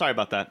what? Oh, sorry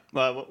about that.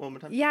 One more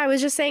time. Yeah, I was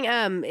just saying.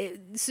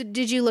 So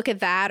did you look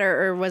at that,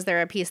 or was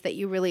there a piece that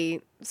you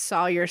really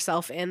saw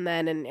yourself in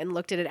then, and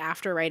looked at it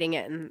after writing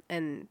it,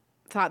 and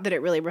thought that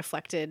it really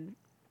reflected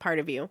part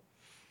of you?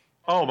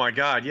 Oh my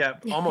God, yeah,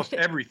 almost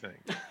everything.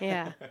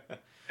 Yeah.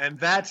 And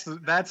that's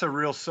a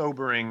real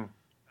sobering,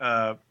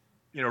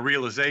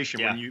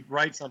 realization when you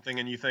write something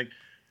and you think,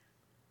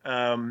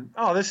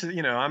 this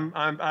is,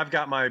 I've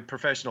got my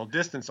professional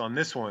distance on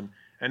this one,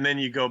 and then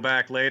you go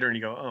back later and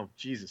you go, oh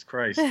Jesus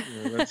Christ,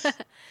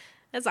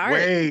 that's art.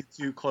 Way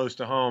too close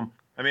to home.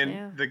 I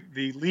mean,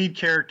 the lead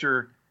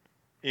character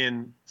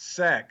in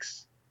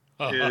Sex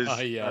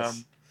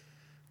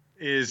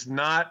is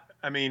not.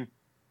 I mean,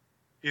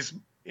 is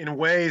in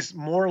ways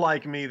more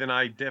like me than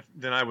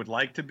I would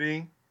like to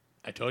be.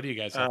 I told you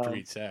guys have to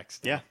read Sex.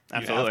 Yeah,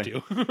 absolutely.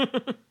 You have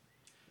to.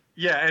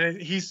 Yeah,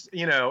 and he's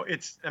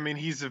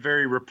a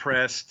very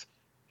repressed,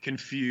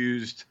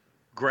 confused,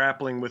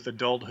 grappling with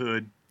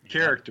adulthood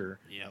character.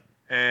 Yep.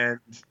 And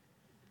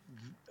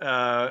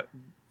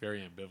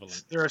very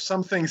ambivalent. There are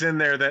some things in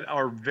there that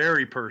are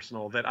very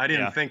personal that I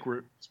didn't think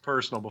were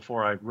personal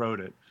before I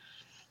wrote it.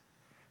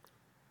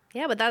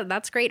 Yeah, but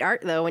that's great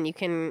art though, when you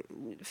can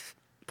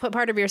put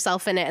part of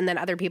yourself in it, and then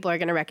other people are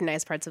going to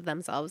recognize parts of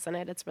themselves in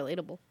it. It's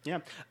relatable. Yeah.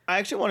 I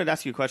actually wanted to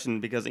ask you a question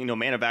because,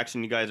 Man of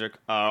Action, you guys are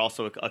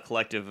also a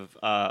collective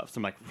of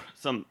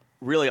some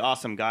really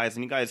awesome guys,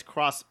 and you guys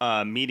cross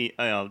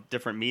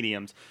different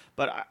mediums.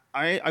 But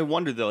I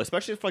wonder, though,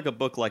 especially for like a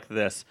book like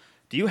this,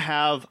 do you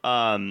have,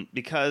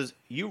 because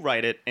you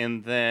write it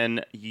and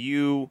then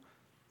you,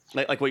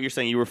 like what you're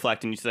saying, you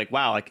reflect and you say like,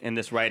 wow, like in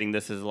this writing,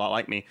 this is a lot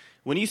like me.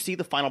 When you see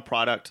the final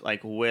product,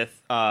 like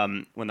with,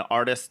 when the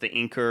artist, the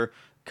inker,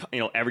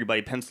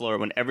 everybody, penciler,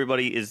 when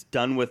everybody is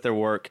done with their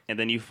work and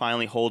then you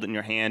finally hold it in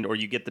your hand or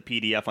you get the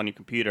PDF on your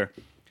computer,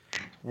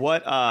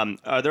 what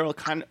are there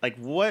kind of like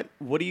what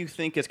do you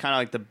think is kind of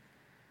like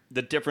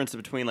the difference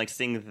between like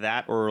seeing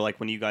that or like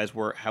when you guys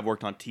have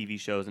worked on TV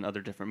shows and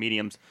other different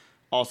mediums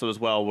also as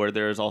well, where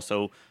there's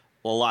also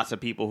lots of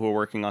people who are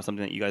working on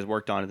something that you guys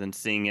worked on and then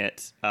seeing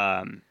it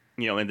and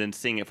then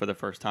seeing it for the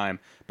first time.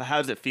 But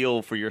how does it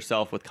feel for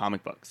yourself with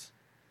comic books?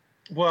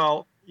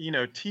 Well,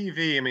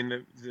 TV, I mean,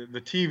 the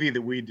TV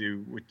that we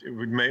do,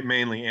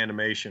 mainly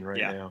animation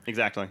right now.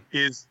 Exactly.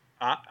 Is,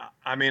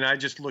 I mean, I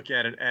just look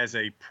at it as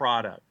a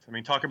product. I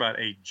mean, talk about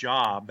a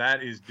job.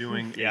 That is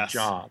doing a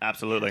job.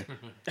 Absolutely.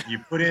 You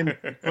put in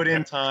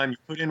time, you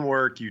put in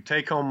work, you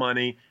take home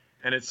money,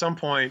 and at some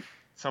point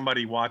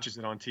somebody watches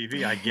it on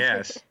TV, I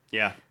guess.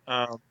 Yeah.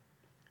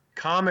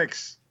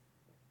 Comics,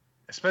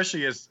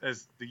 especially as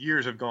the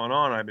years have gone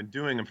on, I've been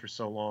doing them for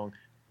so long,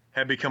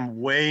 have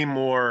become way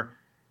more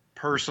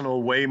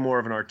personal, way more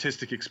of an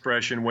artistic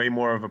expression, way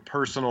more of a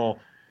personal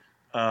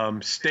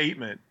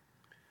statement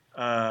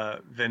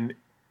than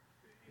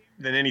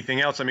anything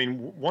else. I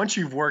mean, once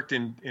you've worked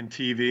in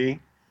TV,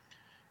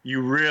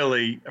 you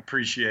really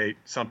appreciate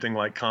something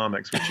like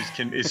comics, which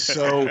is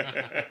so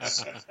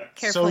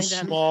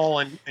small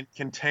and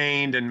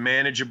contained and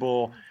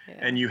manageable,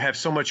 and you have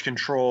so much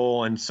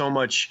control and so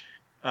much.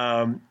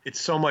 It's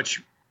so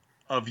much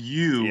of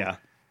you. Yeah.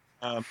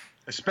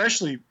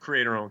 Especially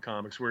creator-owned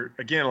comics, where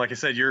again, like I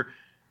said, you're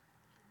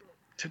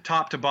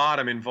top to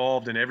bottom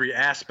involved in every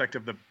aspect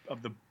of the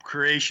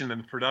creation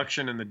and the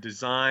production and the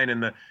design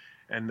and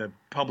the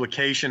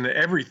publication,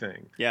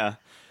 everything. Yeah.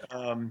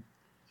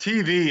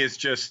 TV is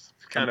just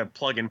kind of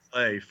plug and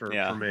play for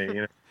me.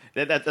 You know?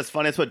 That's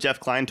funny. That's what Jeff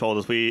Klein told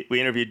us. We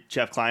interviewed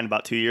Jeff Klein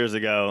about 2 years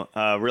ago.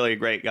 Really a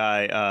great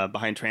guy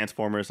behind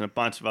Transformers and a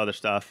bunch of other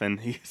stuff. And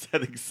he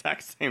said the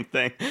exact same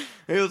thing.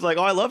 He was like,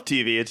 "Oh, I love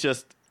TV. It's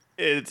just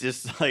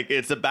like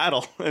it's a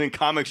battle. And in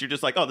comics, you're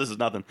just like, oh, this is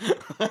nothing."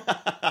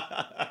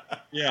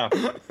 Yeah.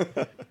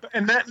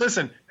 And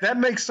that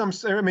makes some.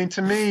 I mean,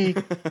 to me,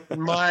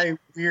 my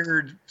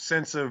weird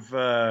sense of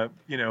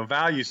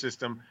value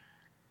system,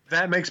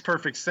 that makes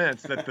perfect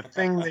sense. That the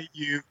thing that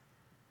you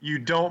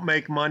don't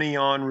make money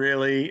on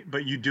really,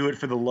 but you do it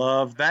for the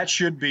love, that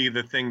should be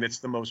the thing that's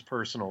the most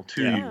personal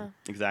to you.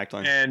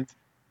 Exactly. And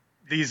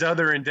these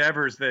other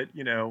endeavors that,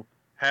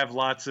 have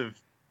lots of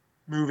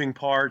moving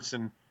parts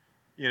and,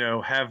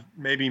 have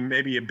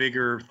maybe a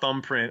bigger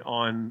thumbprint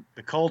on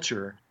the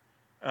culture.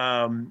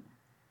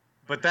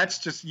 But that's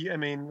just, I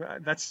mean,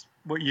 that's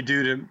what you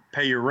do to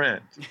pay your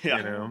rent,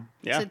 Yeah.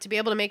 So to be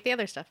able to make the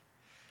other stuff.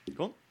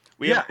 Cool.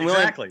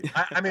 Exactly.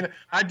 I mean,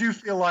 I do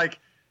feel like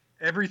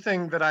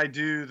everything that I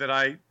do, that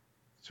I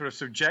sort of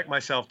subject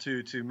myself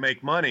to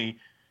make money,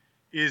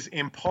 is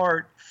in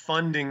part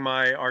funding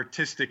my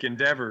artistic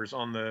endeavors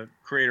on the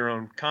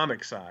creator-owned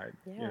comic side.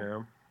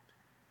 Yeah.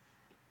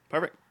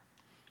 Perfect.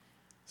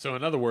 So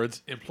in other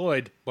words,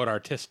 employed but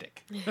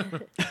artistic. I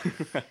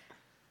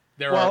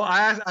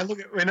look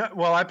at.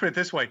 Well, I put it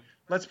this way.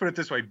 Let's put it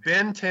this way.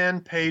 Ben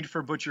 10 paid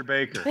for Butcher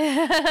Baker.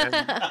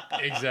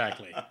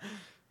 Exactly.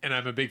 And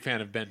I'm a big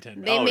fan of Ben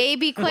 10. They may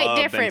be quite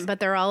different,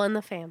 but they're all in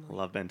the family.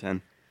 Love Ben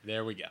 10.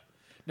 There we go.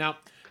 Now,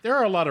 there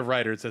are a lot of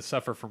writers that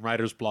suffer from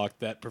writer's block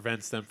that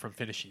prevents them from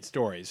finishing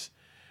stories.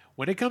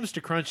 When it comes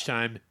to crunch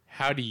time,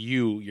 how do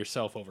you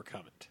yourself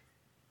overcome it?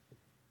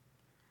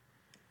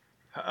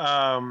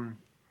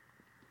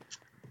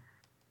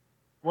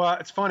 Well,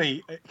 it's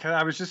funny.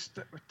 I was just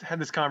had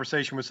this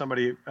conversation with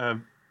somebody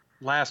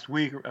last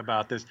week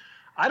about this.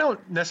 I've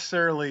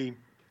never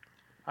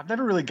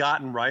really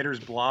gotten writer's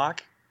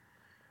block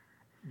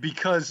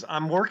because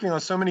I'm working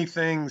on so many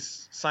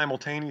things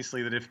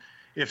simultaneously that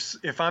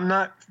if I'm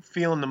not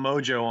feeling the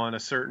mojo on a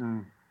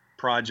certain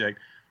project,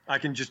 I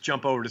can just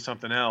jump over to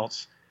something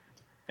else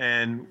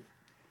and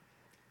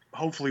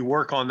hopefully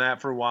work on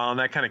that for a while, and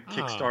that kind of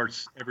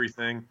kickstarts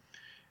everything.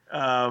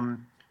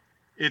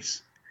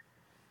 It's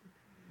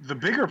the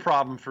bigger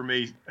problem for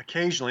me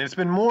occasionally, and it's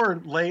been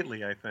more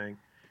lately, I think,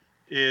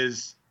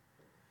 is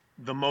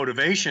the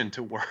motivation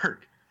to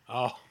work.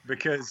 Oh,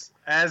 because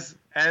as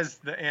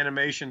the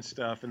animation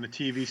stuff and the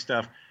TV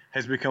stuff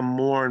has become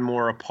more and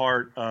more a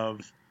part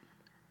of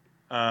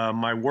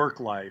my work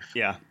life,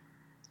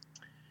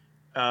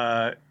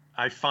 I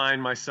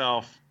find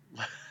myself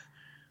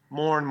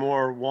more and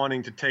more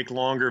wanting to take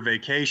longer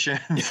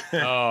vacations.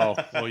 Oh,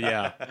 well,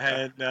 yeah,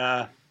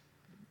 and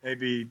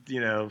maybe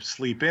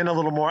sleep in a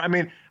little more. I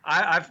mean,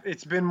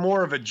 it's been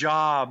more of a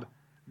job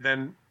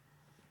than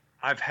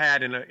I've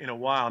had in a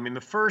while. I mean,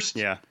 the first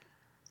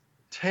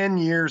 10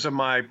 years of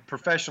my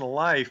professional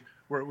life,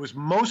 where it was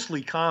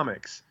mostly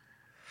comics,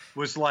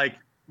 was like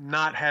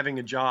not having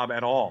a job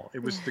at all.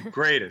 It was the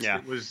greatest. Yeah.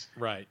 It was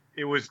right.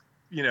 It was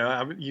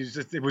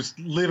it was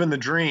living the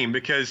dream,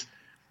 because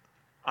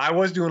I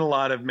was doing a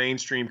lot of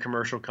mainstream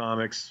commercial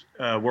comics,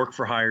 work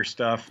for hire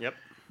stuff. Yep.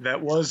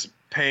 That was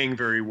paying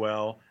very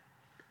well.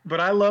 But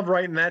I love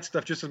writing that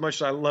stuff just as much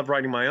as I love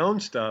writing my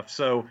own stuff.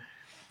 So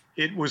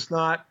it was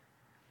not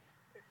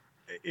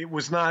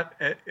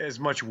as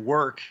much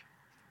work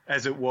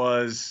as it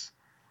was,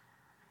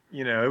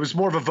 it was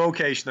more of a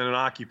vocation than an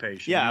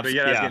occupation. Yeah, but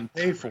yet I was getting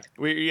paid for it.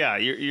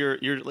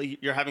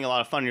 You're having a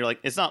lot of fun. You're like,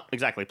 it's not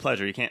exactly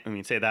pleasure. You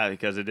can't say that,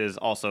 because it is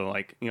also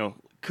like,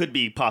 could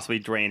be possibly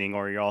draining,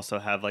 or you also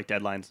have like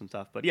deadlines and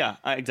stuff. But yeah,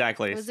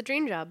 exactly. It was a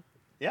dream job.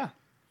 Yeah.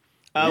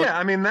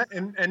 I mean that,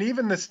 and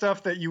even the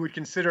stuff that you would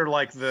consider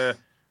like the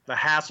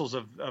hassles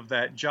of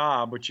that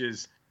job, which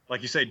is,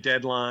 like you say,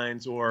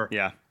 deadlines or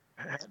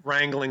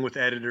wrangling with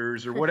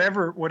editors or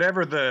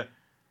whatever the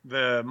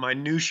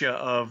minutia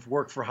of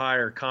work for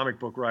hire comic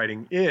book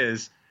writing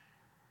is,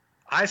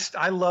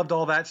 I loved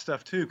all that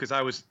stuff too because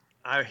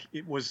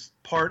it was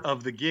part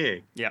of the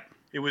gig. Yeah.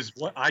 It was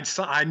what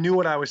I knew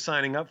what I was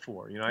signing up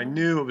for. I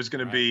knew it was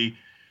going to be,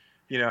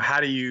 how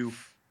do you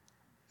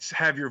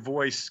have your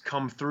voice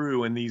come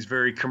through in these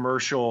very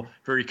commercial,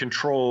 very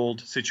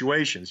controlled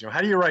situations?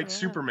 How do you write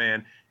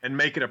Superman and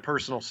make it a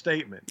personal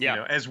statement?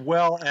 Yeah. As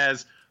well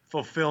as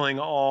fulfilling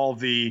all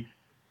the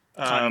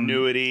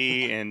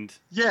continuity and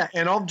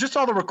and all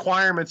the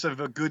requirements of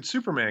a good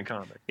Superman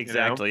comic.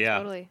 Exactly. Yeah.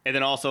 Totally. And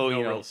then also,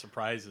 No real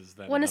surprises.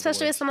 Then, When in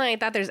especially other with something like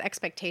that, there's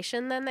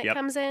expectation then that Yep.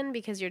 comes in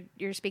because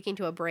you're speaking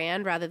to a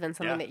brand rather than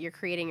something Yeah. that you're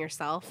creating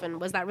yourself. And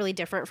was that really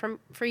different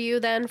for you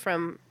then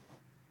from,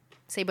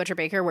 say, Butcher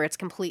Baker, where it's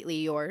completely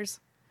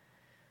yours?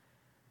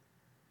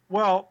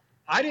 Well,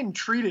 I didn't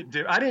treat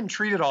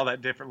it all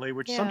that differently,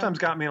 which sometimes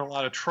got me in a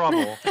lot of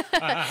trouble.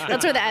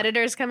 That's where the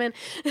editors come in.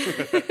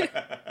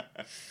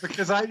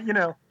 Because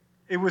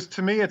it was,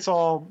 to me, it's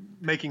all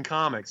making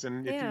comics,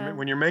 and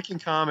when you're making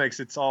comics,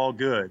 it's all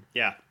good.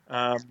 Yeah.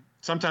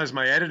 Sometimes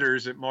my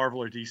editors at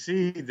Marvel or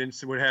DC then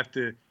would have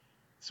to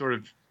sort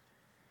of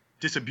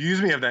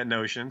disabuse me of that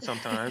notion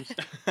sometimes.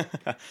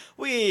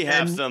 we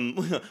have some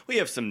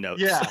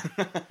notes. Yeah,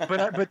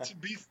 but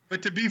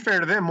to be fair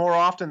to them, more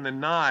often than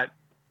not,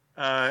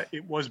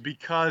 it was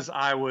because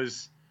I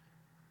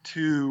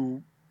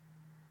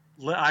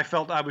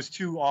felt I was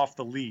too off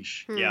the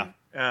leash. Yeah.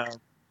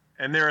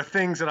 And there are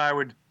things that I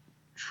would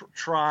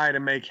try to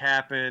make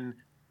happen,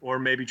 or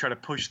maybe try to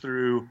push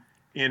through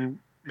in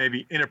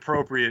maybe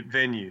inappropriate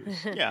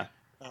venues. Yeah.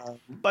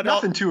 But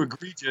nothing too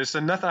egregious,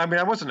 and nothing. I mean,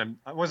 I wasn't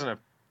a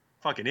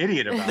fucking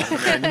idiot about it.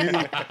 I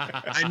mean,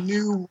 I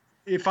knew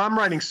if I'm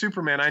writing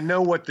Superman, I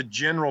know what the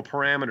general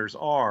parameters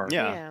are.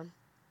 Yeah.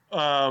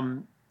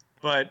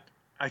 But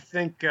I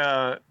think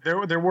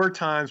there were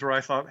times where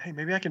I thought, hey,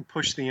 maybe I can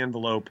push the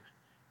envelope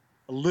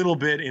a little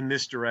bit in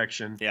this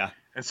direction. Yeah.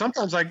 And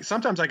sometimes I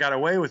got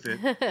away with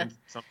it,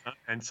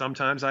 and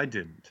sometimes I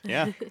didn't.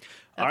 Yeah.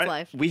 All right.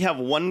 life. We have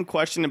one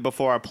question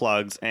before our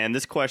plugs, and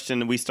this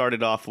question we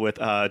started off with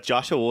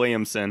Joshua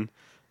Williamson.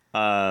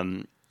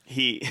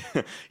 He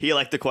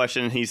liked the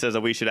question. He says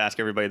that we should ask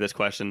everybody this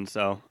question,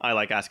 so I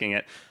like asking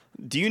it.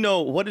 Do you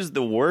know what is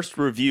the worst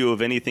review of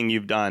anything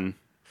you've done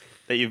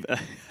that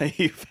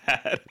you've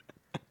had?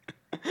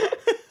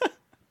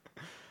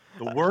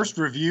 The worst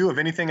review of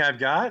anything I've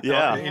got?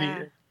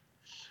 Yeah.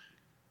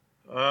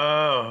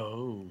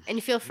 Oh. And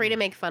you feel free to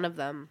make fun of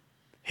them.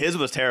 His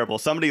was terrible.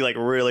 Somebody like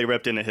really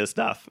ripped into his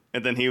stuff,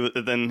 and then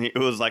it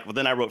was like, well,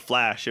 then I wrote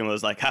Flash and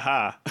was like,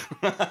 haha.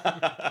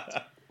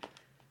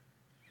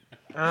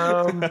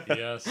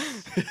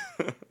 Yes.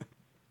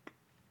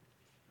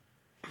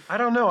 I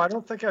don't know. I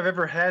don't think I've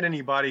ever had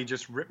anybody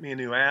just rip me a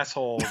new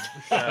asshole.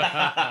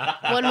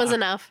 One was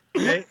enough.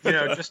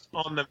 Just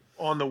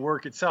on the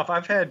work itself.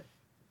 I've had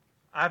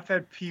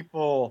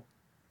people,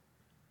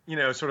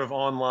 sort of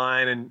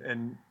online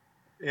and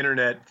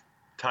internet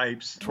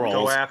types Trolls.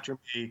 go after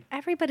me.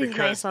 Everybody's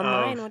because nice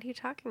online. of What are you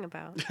talking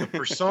about? the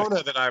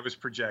persona that I was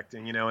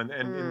projecting, and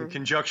in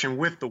conjunction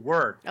with the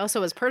work. Oh, so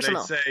it was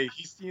personal. They say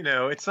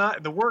it's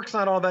not, the work's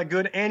not all that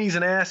good, and he's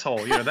an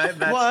asshole. That's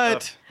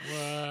What?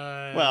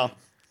 stuff. Well,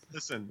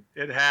 Listen,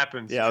 it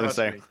happens. yeah, I was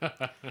trust gonna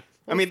say. me.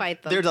 I mean,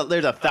 fight them.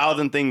 there's a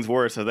thousand things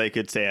worse that they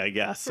could say, I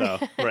guess. So,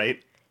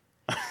 right?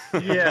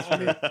 Yeah, I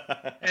mean,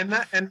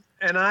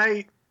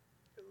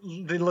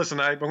 listen.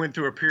 I went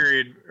through a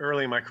period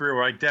early in my career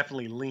where I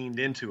definitely leaned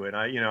into it.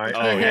 I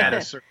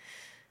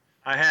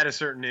had a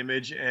certain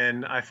image,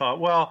 and I thought,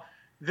 well,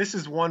 this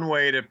is one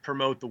way to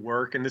promote the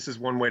work, and this is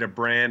one way to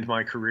brand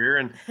my career,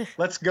 and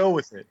let's go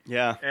with it.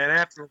 Yeah. And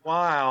after a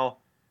while,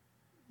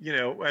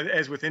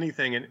 as with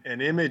anything,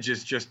 an image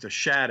is just a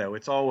shadow.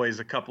 It's always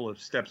a couple of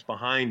steps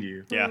behind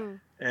you. Yeah.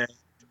 And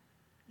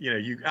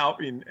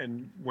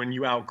and when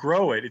you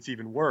outgrow it, it's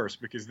even worse,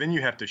 because then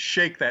you have to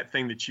shake that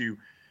thing that you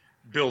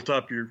built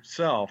up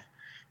yourself.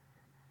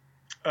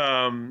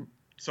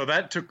 So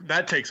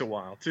that takes a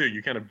while too.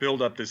 You kind of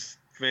build up this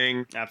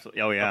thing.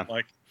 Absolutely. Oh yeah.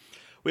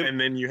 And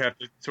then you have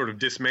to sort of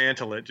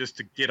dismantle it just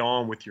to get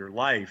on with your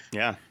life.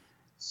 Yeah.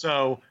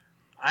 So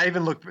I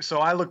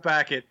look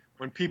back at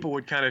when people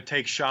would kind of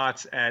take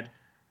shots at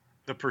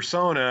the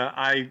persona.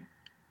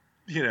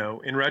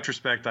 In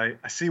retrospect, I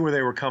see where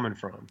they were coming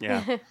from.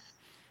 Yeah.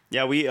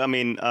 Yeah, we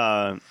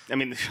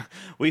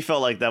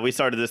felt like that. We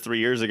started this 3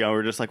 years ago. We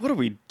were just like, what are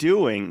we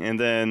doing? And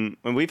then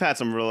when we've had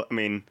some real,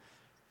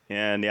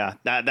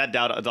 that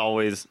doubt is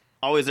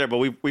always there, but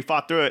we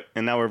fought through it,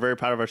 and now we're very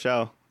proud of our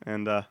show.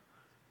 And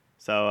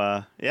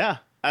yeah,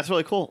 that's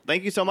really cool.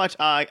 Thank you so much.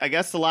 I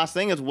guess the last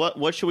thing is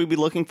what should we be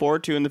looking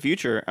forward to in the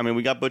future? I mean,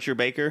 we got Butcher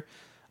Baker.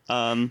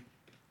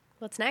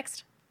 What's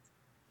next?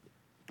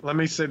 Let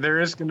me say,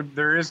 there is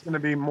gonna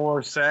be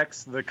more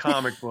Sex, the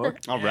comic book.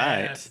 All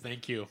right. Yes,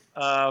 thank you.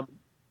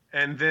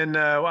 And then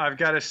I've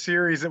got a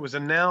series that was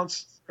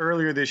announced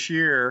earlier this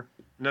year.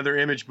 Another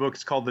Image book.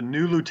 It's called The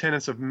New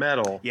Lieutenants of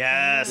Metal.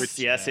 Yes.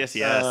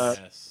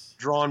 Yes.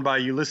 Drawn by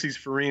Ulysses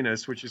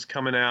Farinas, which is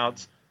coming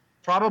out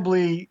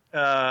probably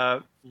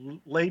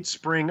late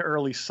spring,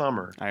 early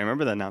summer. I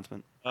remember that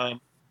announcement.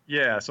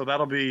 yeah, so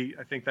that'll be,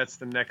 I think that's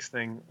the next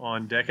thing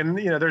on deck. And,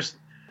 you know,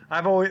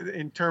 I've always,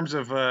 in terms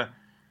of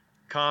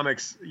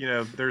comics, you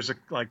know, there's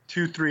like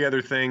 2-3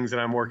 other things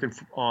that I'm working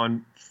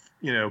on,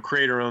 you know,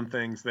 creator-owned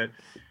things that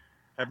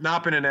have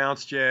not been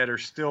announced yet or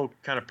still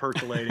kind of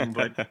percolating,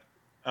 but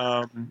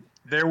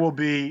there will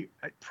be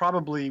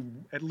probably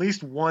at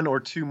least 1 or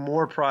 2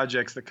 more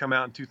projects that come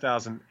out in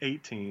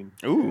 2018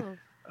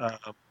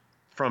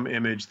 from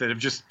Image that have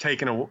just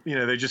taken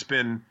they've just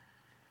been,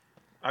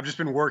 I've just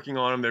been working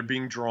on them. They're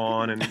being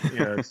drawn, and you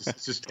know, it's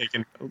just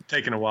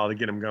taking a while to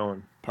get them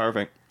going.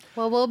 Perfect.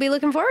 Well, we'll be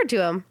looking forward to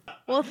them.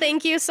 Well,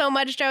 thank you so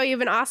much, Joe. You've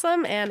been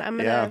awesome, and I'm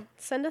gonna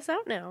send us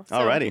out now. So,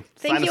 alrighty,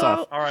 thank sign you us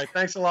all. off. All right,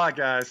 thanks a lot,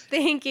 guys.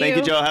 Thank you. Thank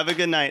you, Joe. Have a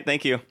good night.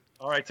 Thank you.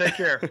 All right, take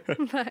care.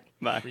 Bye.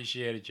 Bye.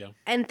 Appreciate it, Joe.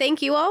 And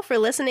thank you all for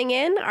listening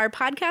in. Our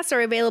podcasts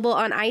are available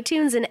on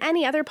iTunes and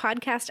any other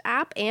podcast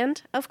app,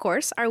 and, of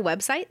course, our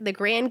website,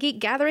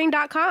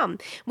 thegrandgeekgathering.com.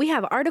 We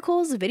have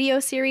articles, video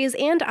series,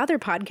 and other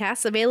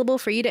podcasts available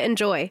for you to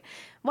enjoy.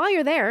 While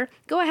you're there,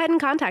 go ahead and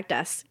contact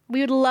us. We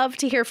would love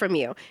to hear from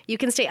you. You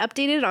can stay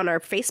updated on our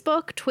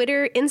Facebook,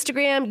 Twitter,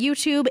 Instagram,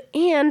 YouTube,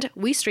 and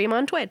we stream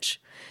on Twitch.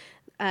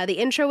 The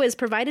intro is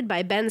provided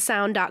by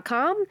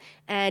bensound.com,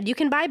 and you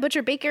can buy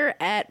Butcher Baker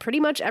at pretty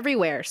much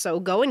everywhere, so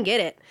go and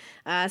get it.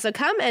 So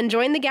come and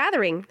join the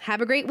gathering.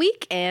 Have a great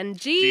week, and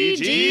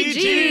GGG!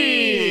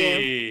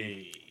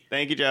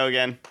 Thank you, Joe,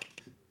 again.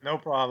 No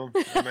problem.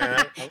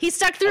 Man, He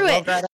stuck through I it. love that